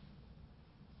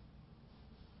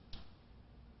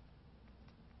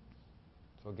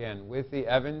 So again, with the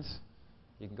Evans,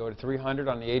 you can go to 300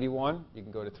 on the 81. You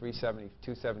can go to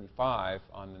 275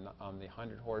 on the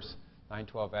 100 horse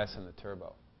 912S and the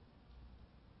turbo.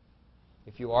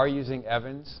 If you are using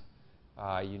Evans,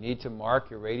 you need to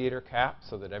mark your radiator cap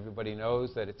so that everybody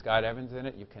knows that it's got Evans in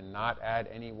it. You cannot add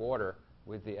any water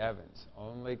with the Evans.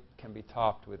 Only can be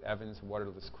topped with Evans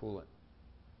waterless coolant.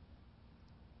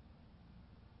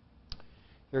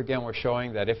 Here again, we're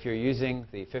showing that if you're using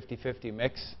the 50-50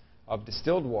 mix of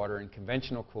distilled water and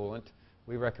conventional coolant,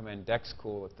 we recommend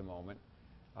DexCool at the moment,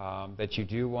 that you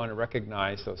do want to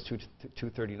recognize those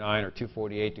 239 or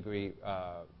 248 degree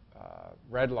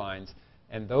red lines.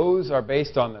 And those are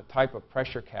based on the type of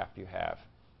pressure cap you have.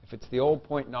 If it's the old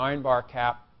 0.9 bar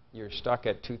cap, you're stuck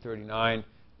at 239.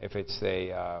 If it's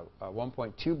a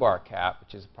 1.2 bar cap,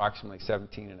 which is approximately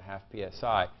 17.5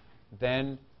 psi,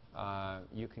 then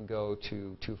you can go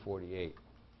to 248.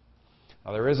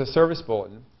 Now, there is a service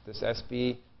bulletin, this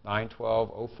SB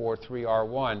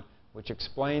 912043R1, which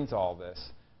explains all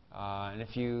this. And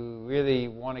if you really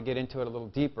want to get into it a little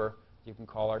deeper, you can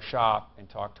call our shop and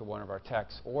talk to one of our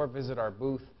techs, or visit our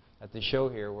booth at the show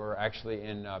here. We're actually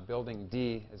in Building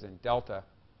D, as in Delta,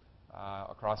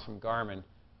 across from Garmin.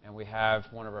 And we have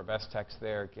one of our best techs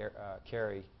there,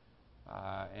 Kerry,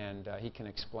 and he can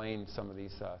explain some of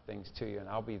these things to you. And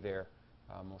I'll be there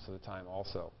most of the time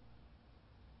also.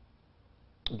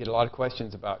 We get a lot of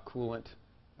questions about coolant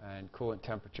and coolant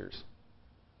temperatures.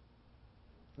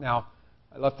 Now,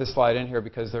 I left this slide in here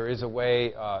because there is a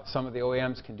way some of the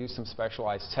OEMs can do some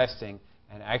specialized testing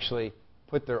and actually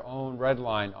put their own red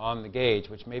line on the gauge,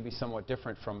 which may be somewhat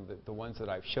different from the ones that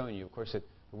I've shown you. Of course, it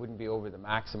wouldn't be over the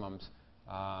maximums,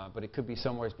 but it could be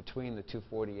somewhere between the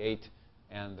 248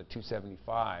 and the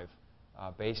 275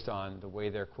 based on the way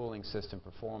their cooling system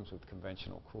performs with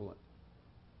conventional coolant.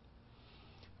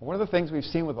 One of the things we've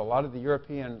seen with a lot of the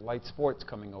European light sports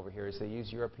coming over here is they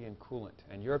use European coolant.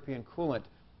 And European coolant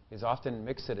is often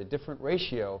mixed at a different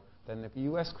ratio than the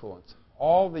US coolants.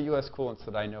 All the US coolants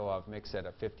that I know of mix at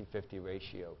a 50-50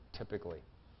 ratio, typically.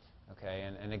 Okay,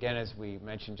 and again, as we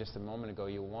mentioned just a moment ago,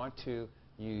 you want to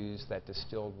use that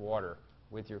distilled water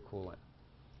with your coolant.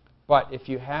 But if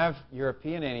you have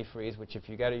European antifreeze, which if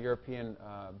you got a European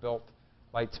built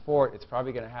light sport, it's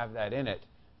probably going to have that in it.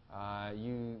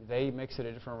 They mix at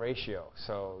a different ratio,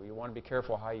 so you want to be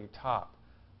careful how you top.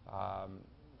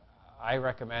 I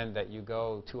recommend that you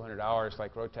go 200 hours,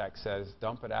 like Rotax says,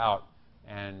 dump it out,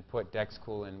 and put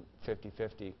Dexcool in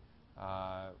 50-50,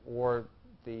 or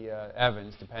the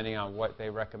Evans, depending on what they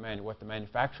recommend, what the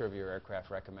manufacturer of your aircraft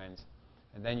recommends,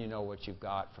 and then you know what you've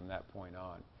got from that point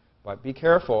on. But be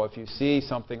careful if you see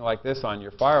something like this on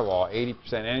your firewall, 80%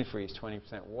 antifreeze,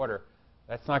 20% water.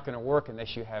 That's not going to work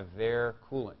unless you have their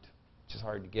coolant, which is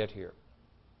hard to get here.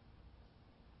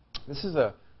 This is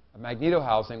a magneto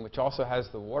housing, which also has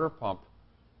the water pump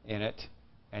in it.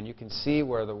 And you can see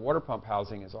where the water pump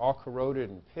housing is all corroded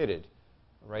and pitted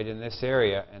right in this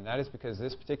area. And that is because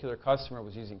this particular customer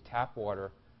was using tap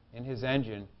water in his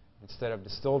engine instead of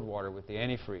distilled water with the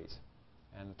antifreeze.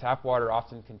 And the tap water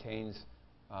often contains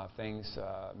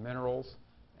minerals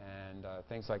and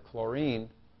things like chlorine,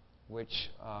 which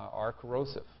are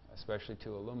corrosive, especially to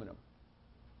aluminum.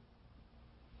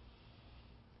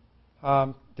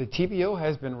 The TBO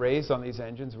has been raised on these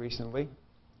engines recently.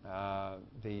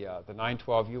 The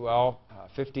 912UL,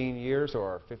 15 years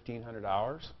or 1,500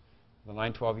 hours. The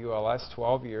 912ULS,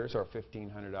 12 years or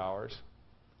 1,500 hours.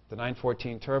 The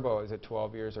 914 Turbo is at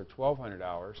 12 years or 1,200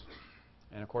 hours.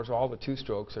 And of course, all the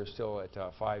two-strokes are still at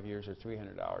 5 years or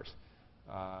 300 hours.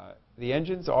 The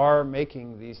engines are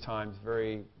making these times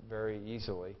very, very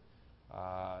easily.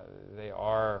 They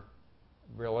are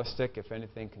realistic, if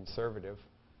anything, conservative.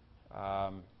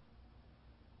 And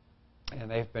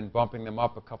they've been bumping them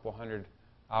up a couple hundred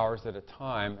hours at a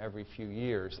time every few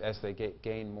years as they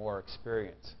gain more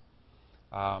experience.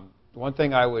 One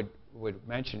thing I would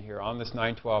mention here on this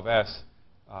 912S,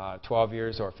 12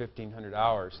 years or 1,500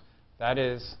 hours, that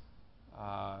is,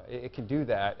 it can do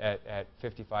that at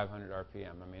 5,500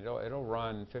 RPM. I mean, it'll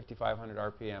run 5,500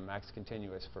 RPM max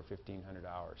continuous for 1,500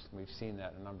 hours. We've seen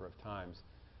that a number of times.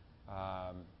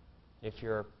 If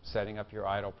you're setting up your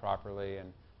idle properly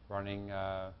and running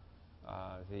the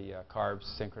carbs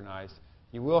synchronized,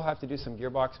 you will have to do some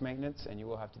gearbox maintenance, and you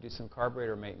will have to do some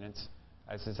carburetor maintenance,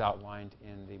 as is outlined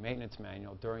in the maintenance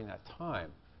manual during that time.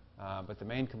 But the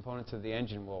main components of the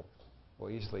engine will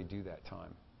easily do that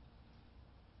time.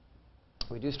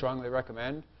 We do strongly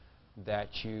recommend that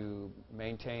you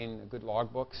maintain good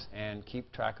logbooks and keep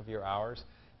track of your hours.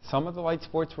 Some of the light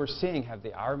sports we're seeing have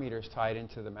the hour meters tied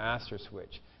into the master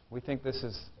switch. We think this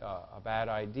is a bad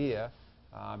idea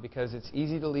because it's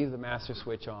easy to leave the master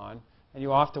switch on, and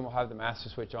you often will have the master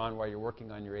switch on while you're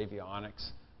working on your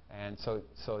avionics, and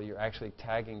so you're actually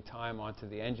tagging time onto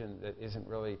the engine that isn't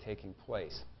really taking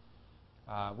place.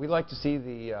 We like to see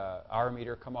the hour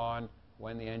meter come on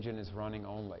when the engine is running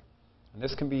only. And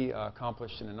this can be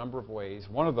accomplished in a number of ways.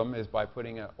 One of them is by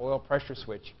putting an oil pressure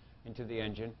switch into the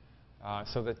engine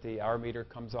so that the hour meter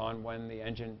comes on when the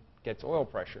engine gets oil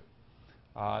pressure.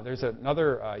 There's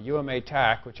another UMA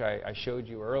tach, which I showed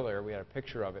you earlier. We had a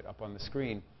picture of it up on the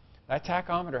screen. That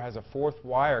tachometer has a fourth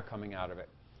wire coming out of it.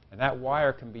 And that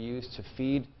wire can be used to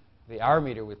feed the hour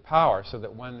meter with power so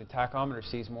that when the tachometer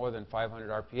sees more than 500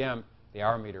 RPM, the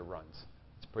hour meter runs.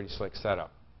 It's a pretty slick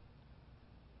setup.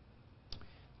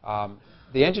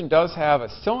 The engine does have a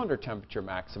cylinder temperature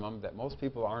maximum that most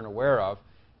people aren't aware of.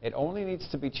 It only needs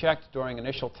to be checked during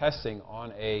initial testing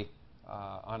on a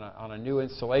new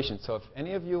installation. So if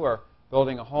any of you are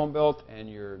building a home built and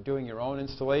you're doing your own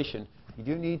installation, you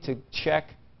do need to check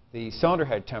the cylinder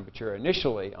head temperature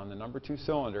initially on the number 2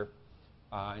 cylinder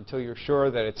until you're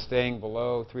sure that it's staying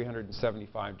below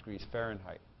 375 degrees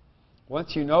Fahrenheit.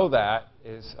 Once you know that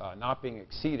is not being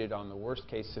exceeded on the worst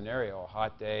case scenario, a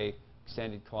hot day,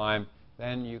 extended climb,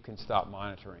 then you can stop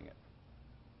monitoring it.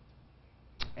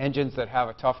 Engines that have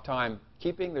a tough time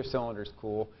keeping their cylinders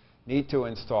cool need to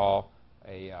install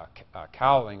a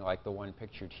cowling like the one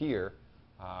pictured here,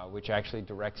 which actually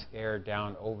directs air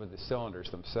down over the cylinders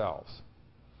themselves.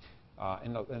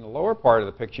 In the lower part of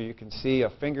the picture, you can see a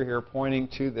finger here pointing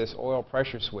to this oil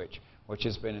pressure switch, which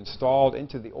has been installed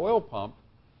into the oil pump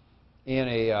in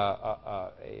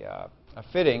a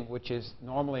fitting which is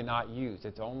normally not used.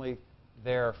 It's only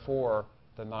there for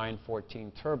the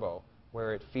 914 Turbo,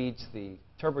 where it feeds the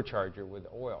turbocharger with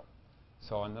oil.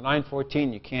 So on the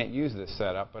 914, you can't use this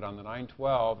setup, but on the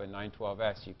 912 and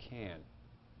 912S, you can.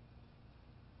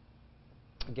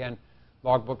 Again,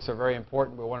 logbooks are very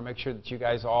important. We want to make sure that you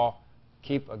guys all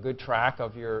keep a good track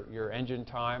of your engine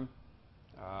time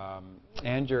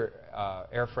and your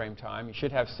airframe time. You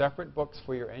should have separate books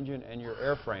for your engine and your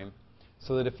airframe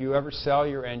so that if you ever sell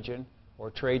your engine or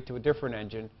trade to a different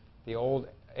engine, the old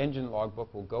engine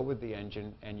logbook will go with the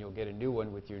engine and you'll get a new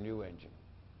one with your new engine.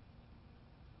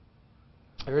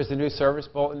 There is a new service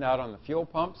bulletin out on the fuel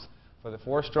pumps for the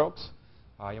 4-strokes.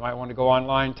 You might want to go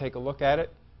online and take a look at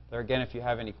it. There again, if you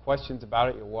have any questions about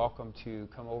it, you're welcome to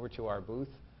come over to our booth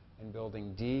in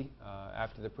Building D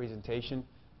after the presentation,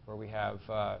 where we have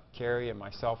Carrie and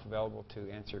myself available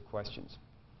to answer your questions.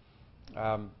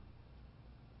 You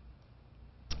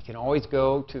can always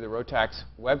go to the Rotax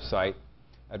website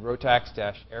at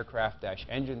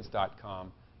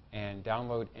rotax-aircraft-engines.com and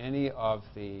download any of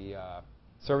the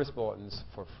service bulletins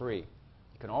for free.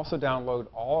 You can also download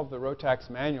all of the Rotax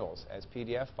manuals as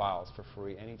PDF files for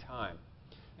free anytime.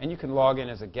 And you can log in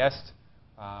as a guest.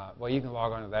 Well, you can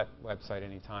log on to that website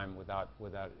anytime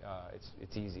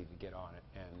it's easy to get on it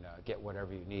and get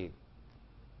whatever you need.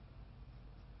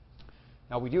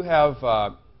 Now we do have,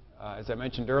 as I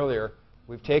mentioned earlier,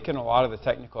 we've taken a lot of the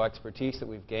technical expertise that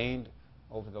we've gained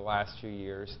over the last few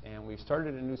years, and we've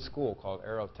started a new school called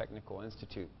Aero Technical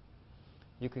Institute.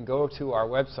 You can go to our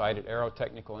website at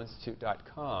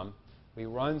aerotechnicalinstitute.com. We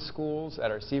run schools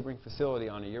at our Sebring facility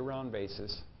on a year-round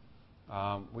basis.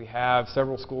 We have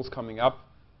several schools coming up,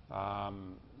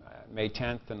 May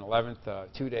 10th and 11th,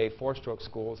 2-day 4-stroke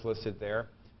schools listed there.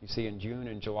 You see in June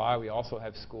and July we also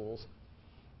have schools.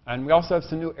 And we also have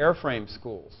some new airframe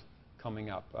schools coming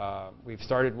up. We've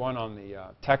started one on the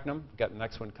Technam. We've got the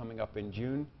next one coming up in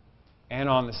June. And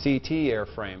on the CT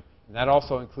airframe. And that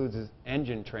also includes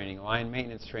engine training, line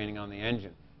maintenance training on the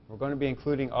engine. We're going to be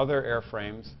including other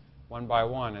airframes one by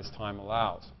one as time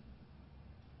allows.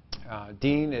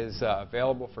 Dean is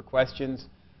available for questions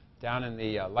down in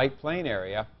the light plane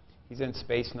area. He's in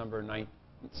space number 20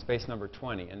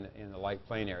 in the light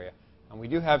plane area. And we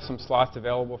do have some slots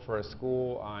available for a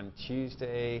school on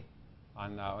Sunday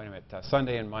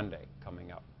and Monday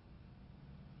coming up.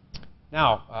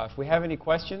 Now, if we have any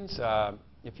questions,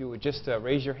 if you would just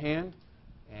raise your hand,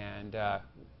 and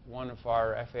one of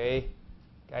our FAA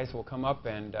guys will come up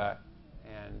and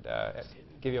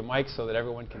give you a mic so that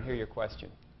everyone can hear your question.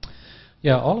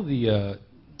 Yeah, all of the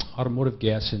automotive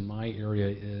gas in my area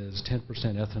is 10%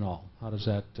 ethanol. How does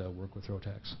that work with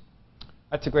Rotax?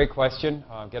 That's a great question.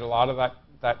 Get a lot of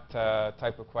that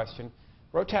type of question.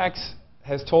 Rotax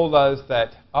has told us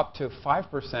that up to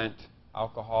 5%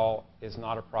 alcohol is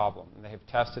not a problem. And they have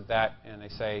tested that, and they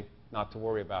say not to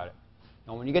worry about it.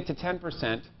 Now, when you get to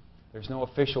 10%, there's no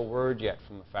official word yet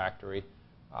from the factory.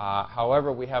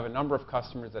 However, we have a number of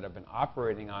customers that have been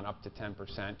operating on up to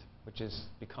 10%, which is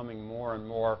becoming more and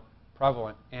more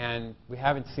prevalent, and we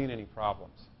haven't seen any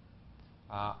problems.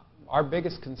 Our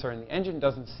biggest concern, the engine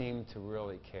doesn't seem to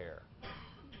really care.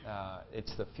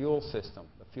 It's the fuel system,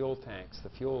 the fuel tanks, the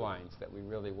fuel lines that we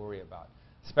really worry about,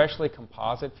 especially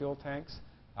composite fuel tanks.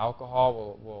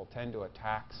 Alcohol will tend to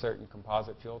attack certain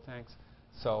composite fuel tanks.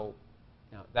 So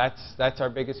that's our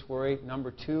biggest worry.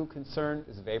 Number 2 concern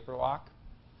is vapor lock.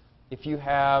 If you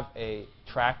have a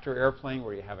tractor airplane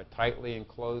where you have a tightly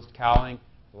enclosed cowling,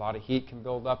 a lot of heat can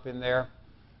build up in there.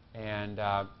 And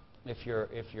if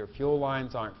your fuel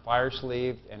lines aren't fire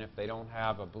sleeved, and if they don't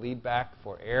have a bleed back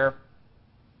for air,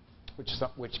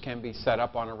 which can be set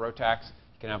up on a Rotax,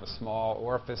 you can have a small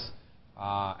orifice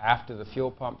after the fuel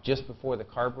pump, just before the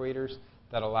carburetors,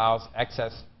 that allows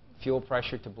excess fuel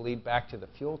pressure to bleed back to the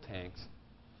fuel tanks.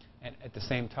 And at the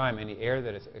same time, any air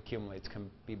that accumulates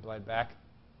can be bled back.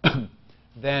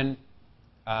 Then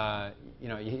you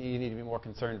need to be more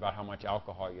concerned about how much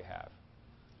alcohol you have.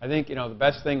 I think the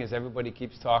best thing is everybody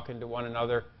keeps talking to one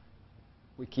another.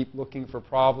 We keep looking for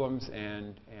problems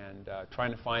and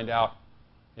trying to find out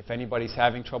if anybody's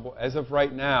having trouble. As of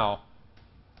right now,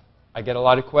 I get a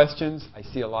lot of questions. I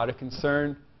see a lot of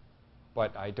concern,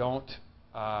 but I don't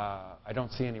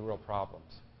see any real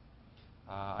problems.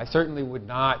 I certainly would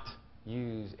not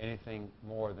use anything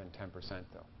more than 10%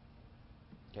 though.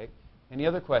 Okay. Any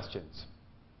other questions?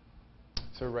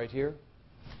 Sir, right here.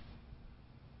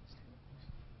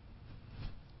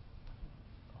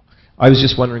 I was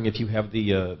just wondering if you have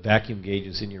the vacuum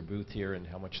gauges in your booth here and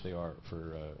how much they are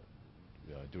for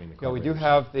doing the carburetors. Yeah, we do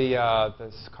have the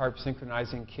carb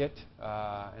synchronizing kit,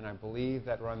 and I believe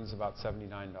that runs about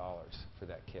 $79 for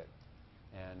that kit.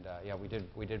 And yeah,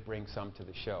 we did bring some to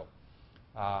the show.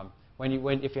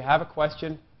 If you have a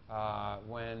question,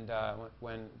 when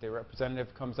the representative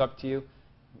comes up to you,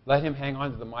 let him hang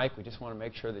on to the mic. We just want to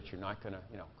make sure that you're not going to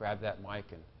grab that mic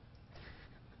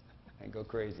and go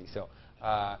crazy. So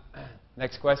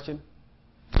next question.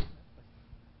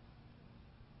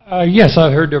 Yes,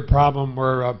 I've heard the problem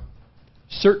where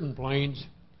certain planes,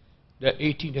 that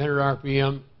 1800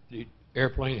 RPM, the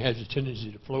airplane has a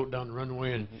tendency to float down the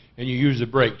runway and you use the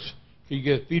brakes. Can you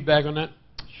get feedback on that?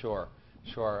 Sure,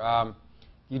 sure.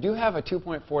 You do have a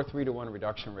 2.43 to 1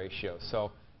 reduction ratio.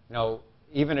 So, you know,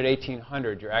 even at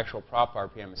 1800, your actual prop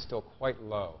RPM is still quite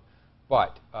low.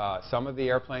 But some of the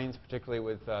airplanes, particularly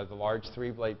with the large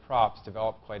 3-blade props,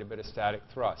 develop quite a bit of static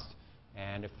thrust.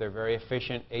 And if they're very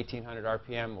efficient, 1800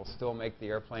 RPM will still make the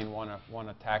airplane want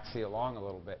to taxi along a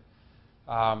little bit.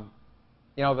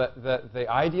 You know, the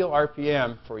ideal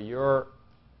RPM for your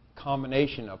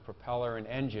combination of propeller and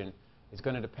engine is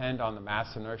going to depend on the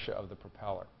mass inertia of the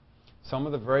propeller. Some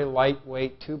of the very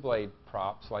lightweight 2-blade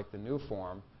props, like the new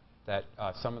form that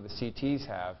some of the CTs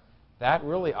have, that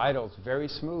really idles very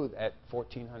smooth at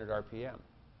 1400 RPM.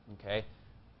 Okay?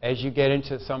 As you get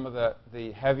into some of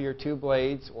the heavier 2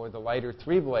 blades or the lighter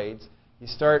 3 blades, you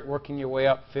start working your way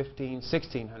up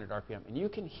 1600 RPM. And you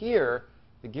can hear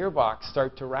the gearbox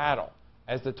start to rattle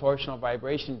as the torsional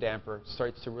vibration damper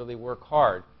starts to really work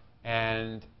hard.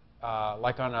 And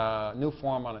like on a new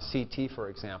form on a CT, for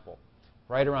example,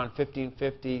 right around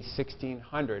 1550,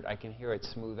 1600, I can hear it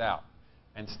smooth out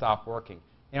and stop working.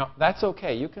 You know, that's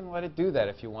okay. You can let it do that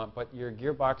if you want, but your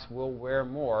gearbox will wear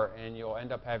more, and you'll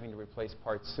end up having to replace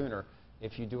parts sooner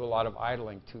if you do a lot of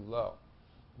idling too low.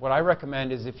 What I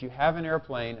recommend is if you have an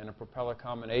airplane and a propeller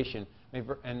combination,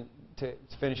 and to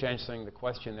finish answering the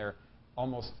question there,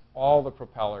 almost all the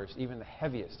propellers, even the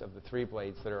heaviest of the 3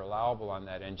 blades that are allowable on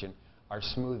that engine, are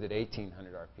smooth at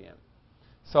 1800 RPM.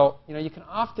 So, you know, you can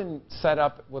often set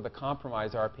up with a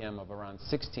compromise RPM of around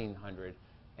 1600,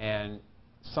 and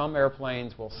some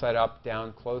airplanes will set up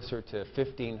down closer to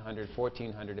 1500,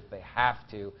 1400 if they have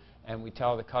to, and we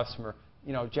tell the customer,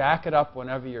 you know, jack it up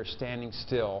whenever you're standing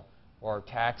still or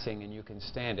taxiing and you can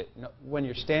stand it. No, when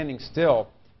you're standing still,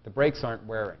 the brakes aren't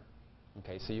wearing.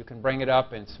 Okay, so you can bring it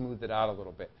up and smooth it out a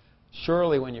little bit.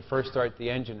 Surely when you first start the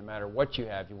engine, no matter what you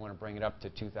have, you want to bring it up to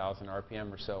 2000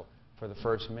 RPM or so for the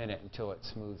first minute until it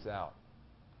smooths out.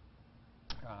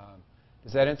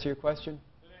 Does that answer your question?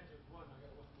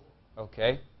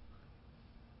 Okay.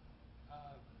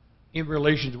 In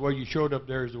relation to what you showed up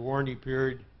there is the warranty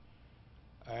period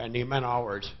and the amount of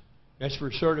hours. That's for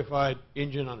a certified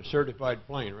engine on a certified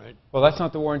plane, right? Well, that's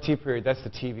not the warranty period. That's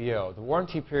the TBO. The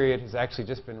warranty period has actually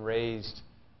just been raised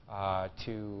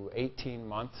to 18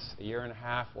 months, a year and a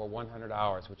half, or 100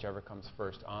 hours, whichever comes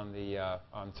first on the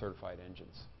on certified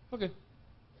engines. Okay.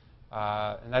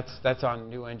 And that's on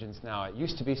new engines now. It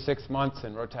used to be 6 months,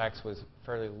 and Rotax was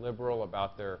fairly liberal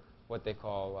about their what they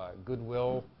call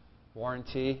goodwill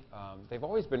warranty. They've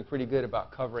always been pretty good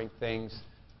about covering things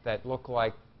that look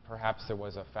like perhaps there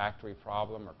was a factory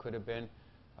problem or could have been.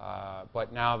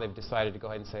 But now they've decided to go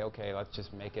ahead and say, okay, let's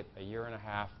just make it a year and a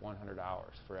half, 100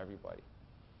 hours for everybody.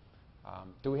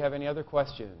 Do we have any other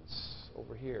questions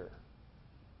over here?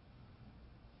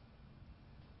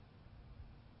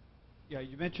 Yeah,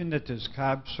 you mentioned that there's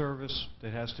cob service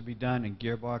that has to be done and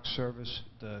gearbox service.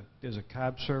 There's a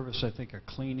cob service, I think, a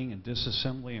cleaning and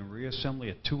disassembly and reassembly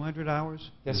at 200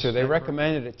 hours? Yes, sir. They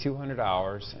recommend it at 200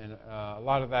 hours, and a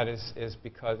lot of that is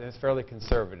because, and it's fairly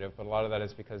conservative, but a lot of that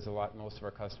is because most of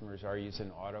our customers are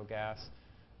using auto gas,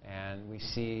 and we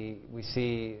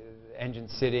see engine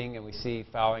sitting and we see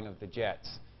fouling of the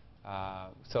jets.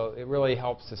 So it really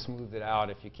helps to smooth it out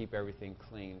if you keep everything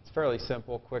clean. It's fairly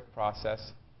simple, quick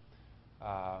process.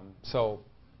 So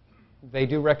they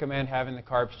do recommend having the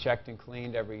carbs checked and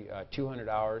cleaned every 200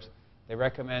 hours. They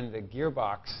recommend the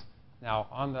gearbox. Now,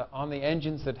 on the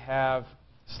engines that have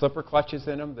slipper clutches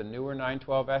in them, the newer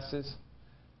 912Ss,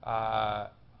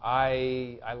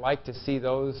 I like to see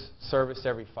those serviced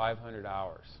every 500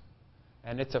 hours.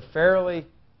 And it's a fairly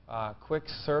quick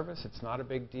service. It's not a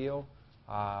big deal.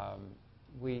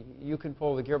 You can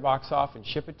pull the gearbox off and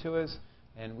ship it to us,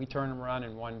 and we turn them around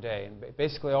in one day. And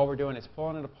basically all we're doing is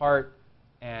pulling it apart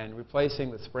and replacing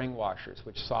the spring washers,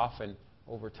 which soften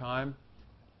over time.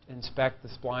 Inspect the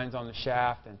splines on the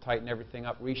shaft and tighten everything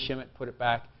up, reshim it, put it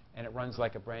back, and it runs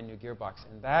like a brand new gearbox.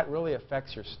 And that really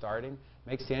affects your starting,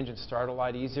 makes the engine start a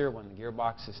lot easier when the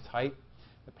gearbox is tight.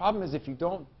 The problem is if you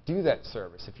don't do that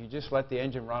service, if you just let the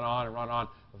engine run on and run on,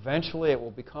 eventually it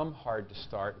will become hard to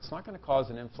start. It's not going to cause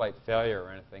an in-flight failure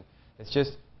or anything. It's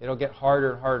just it'll get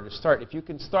harder and harder to start. If you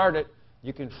can start it,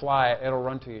 you can fly it. It'll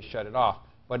run till you shut it off.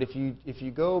 But if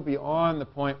you go beyond the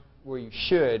point where you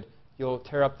should, you'll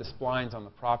tear up the splines on the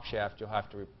prop shaft. You'll have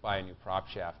to buy a new prop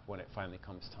shaft when it finally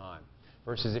comes time.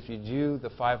 Versus if you do the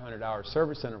 500-hour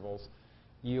service intervals,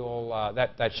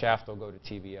 that shaft will go to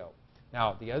TBO.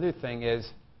 Now, the other thing is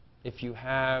if you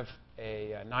have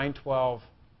a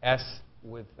 912S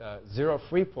with zero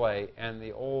free play and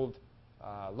the old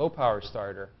low power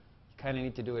starter, you kind of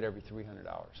need to do it every 300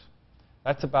 hours.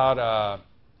 That's about a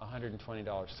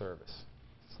 $120 service.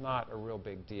 It's not a real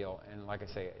big deal, and like I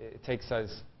say, it takes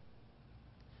us,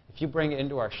 if you bring it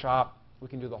into our shop, we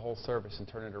can do the whole service and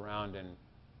turn it around in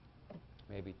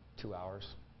maybe 2 hours.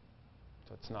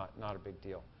 So it's not a big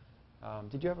deal.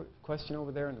 Did you have a question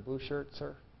over there in the blue shirt,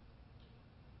 sir?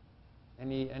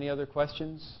 Any other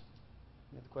questions?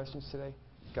 Any other questions today?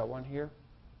 Got one here.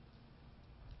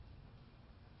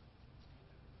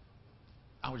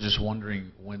 I was just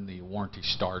wondering when the warranty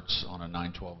starts on a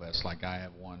 912S. Like I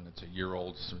have one that's a year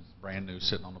old, so it's brand new,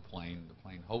 sitting on the plane. The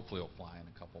plane hopefully will fly in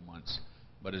a couple months.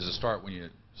 But does it start when you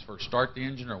first start the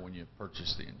engine or when you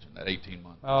purchase the engine, that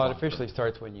 18-month? Well, it officially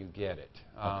starts when you get it,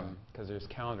 Okay. because there's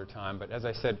calendar time. But as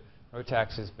I said,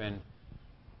 Rotax has been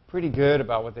pretty good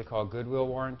about what they call goodwill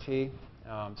warranty.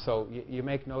 So you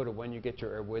make note of when you get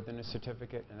your airworthiness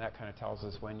certificate, and that kind of tells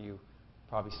us when you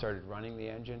probably started running the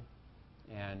engine.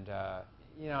 And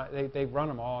you know, they run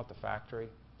them all at the factory.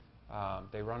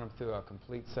 They run them through a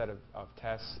complete set of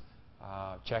tests,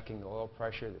 checking the oil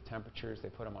pressure, the temperatures. They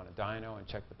put them on a dyno and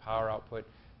check the power output.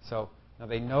 So now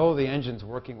they know the engine's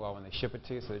working well when they ship it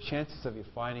to you. So the chances of you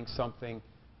finding something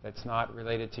that's not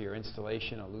related to your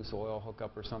installation, a loose oil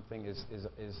hookup or something,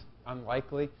 is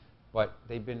unlikely. But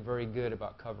they've been very good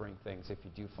about covering things if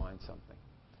you do find something.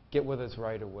 Get with us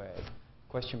right away.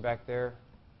 Question back there?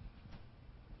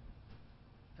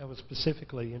 I was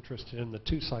specifically interested in the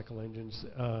two-cycle engines.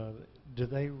 Do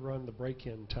they run the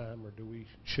break-in time, or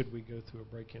should we go through a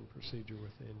break-in procedure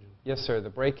with the engine? Yes, sir. The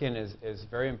break-in is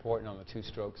very important on the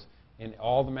two-strokes. In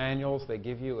all the manuals, they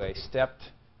give you a stepped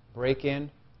break-in,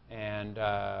 and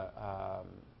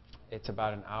it's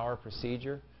about an hour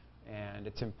procedure. And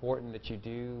it's important that you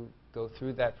do go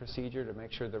through that procedure to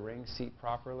make sure the rings seat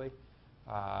properly.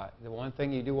 The one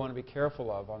thing you do want to be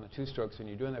careful of on the two-strokes when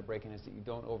you're doing that break-in is that you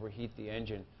don't overheat the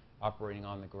engine operating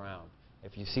on the ground.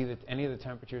 If you see that any of the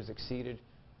temperatures exceeded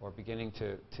or beginning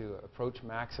to approach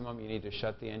maximum, you need to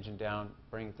shut the engine down,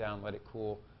 bring it down, let it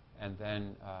cool, and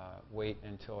then wait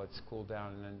until it's cooled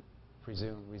down, and then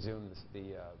resume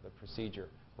the procedure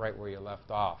right where you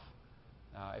left off.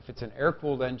 If it's an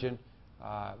air-cooled engine,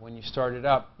 when you start it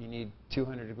up, you need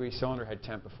 200-degree cylinder head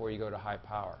temp before you go to high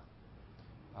power.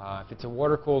 If it's a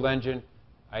water-cooled engine,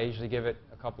 I usually give it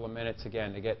a couple of minutes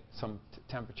again to get some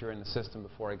temperature in the system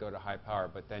before I go to high power,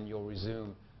 but then you'll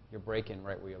resume your break-in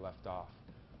right where you left off.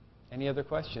 Any other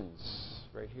questions?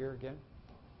 Right here again.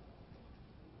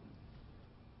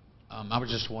 I was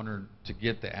just wondering, to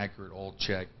get the accurate oil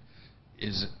check,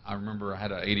 I remember I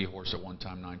had an 80 horse at one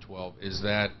time, 912. Is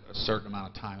that a certain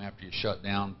amount of time after you shut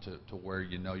down to where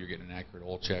you know you're getting an accurate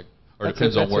oil check? Or it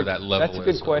depends on where that level is? That's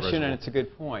a good question, and it's a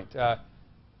good point.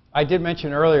 I did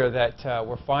mention earlier that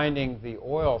we're finding the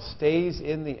oil stays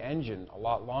in the engine a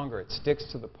lot longer. It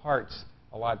sticks to the parts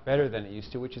a lot better than it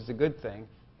used to, which is a good thing.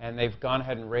 And they've gone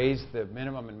ahead and raised the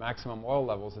minimum and maximum oil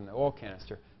levels in the oil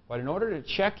canister. But in order to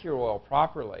check your oil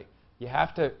properly, you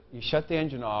shut the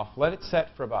engine off, let it set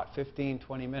for about 15,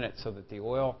 20 minutes so that the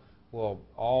oil will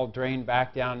all drain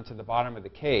back down into the bottom of the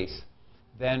case.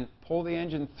 Then pull the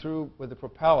engine through with the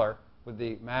propeller with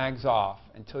the mags off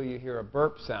until you hear a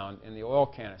burp sound in the oil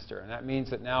canister. And that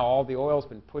means that now all the oil's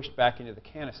been pushed back into the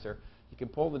canister. You can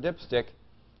pull the dipstick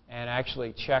and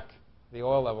actually check the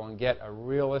oil level and get a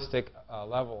realistic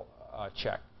level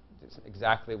check. It's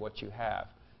exactly what you have.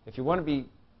 If you want to be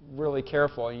really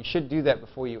careful, and you should do that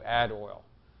before you add oil.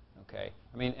 Okay?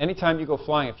 I mean, anytime you go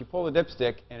flying, if you pull the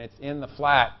dipstick and it's in the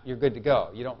flat, you're good to go.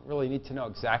 You don't really need to know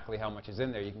exactly how much is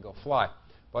in there. You can go fly.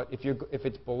 But if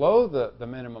it's below the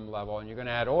minimum level and you're going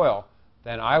to add oil,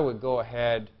 then I would go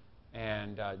ahead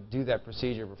and do that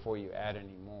procedure before you add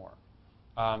any more.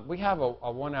 We have a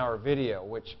 1-hour video,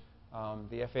 which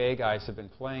the FAA guys have been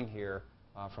playing here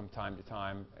from time to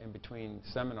time in between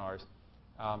seminars.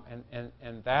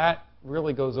 And that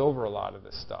really goes over a lot of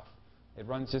this stuff. It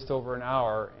runs just over an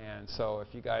hour, and so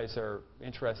if you guys are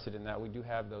interested in that, we do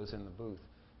have those in the booth.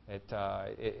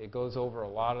 It goes over a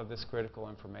lot of this critical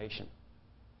information.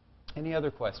 Any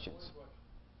other questions?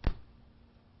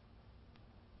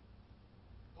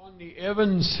 On the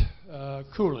Evans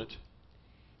coolant,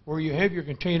 where you have your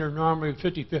container normally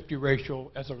 50-50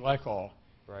 ratio as a glycol,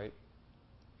 Right.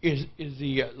 is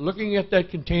the looking at that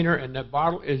container and that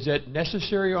bottle, is that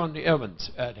necessary on the Evans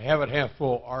to have it half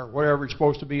full, or whatever it's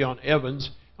supposed to be on Evans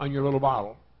on your little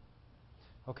bottle?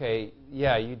 Okay,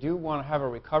 yeah, you do want to have a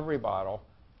recovery bottle,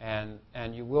 and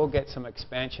you will get some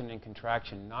expansion and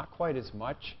contraction, not quite as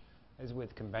much as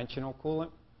with conventional coolant,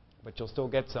 but you'll still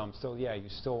get some. Still, yeah, you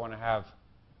still want to have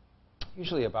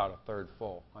usually about a third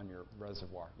full on your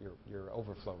reservoir, your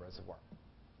overflow reservoir.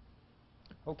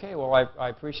 Okay, well, I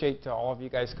appreciate all of you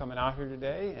guys coming out here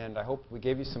today, and I hope we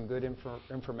gave you some good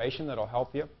information that'll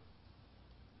help you.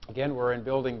 Again, we're in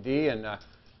Building D, and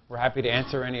we're happy to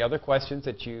answer any other questions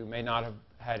that you may not have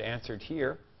had answered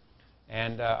here.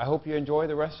 And I hope you enjoy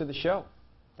the rest of the show.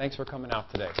 Thanks for coming out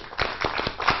today.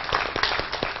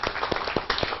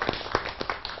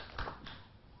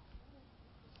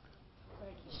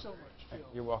 Thank you so much, Phil.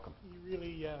 You're welcome. You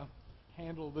really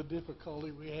handled the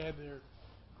difficulty we had there.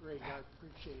 Great, I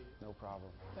appreciate it. No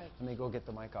problem. Thank you. Let me go get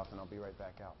the mic off, and I'll be right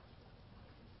back out.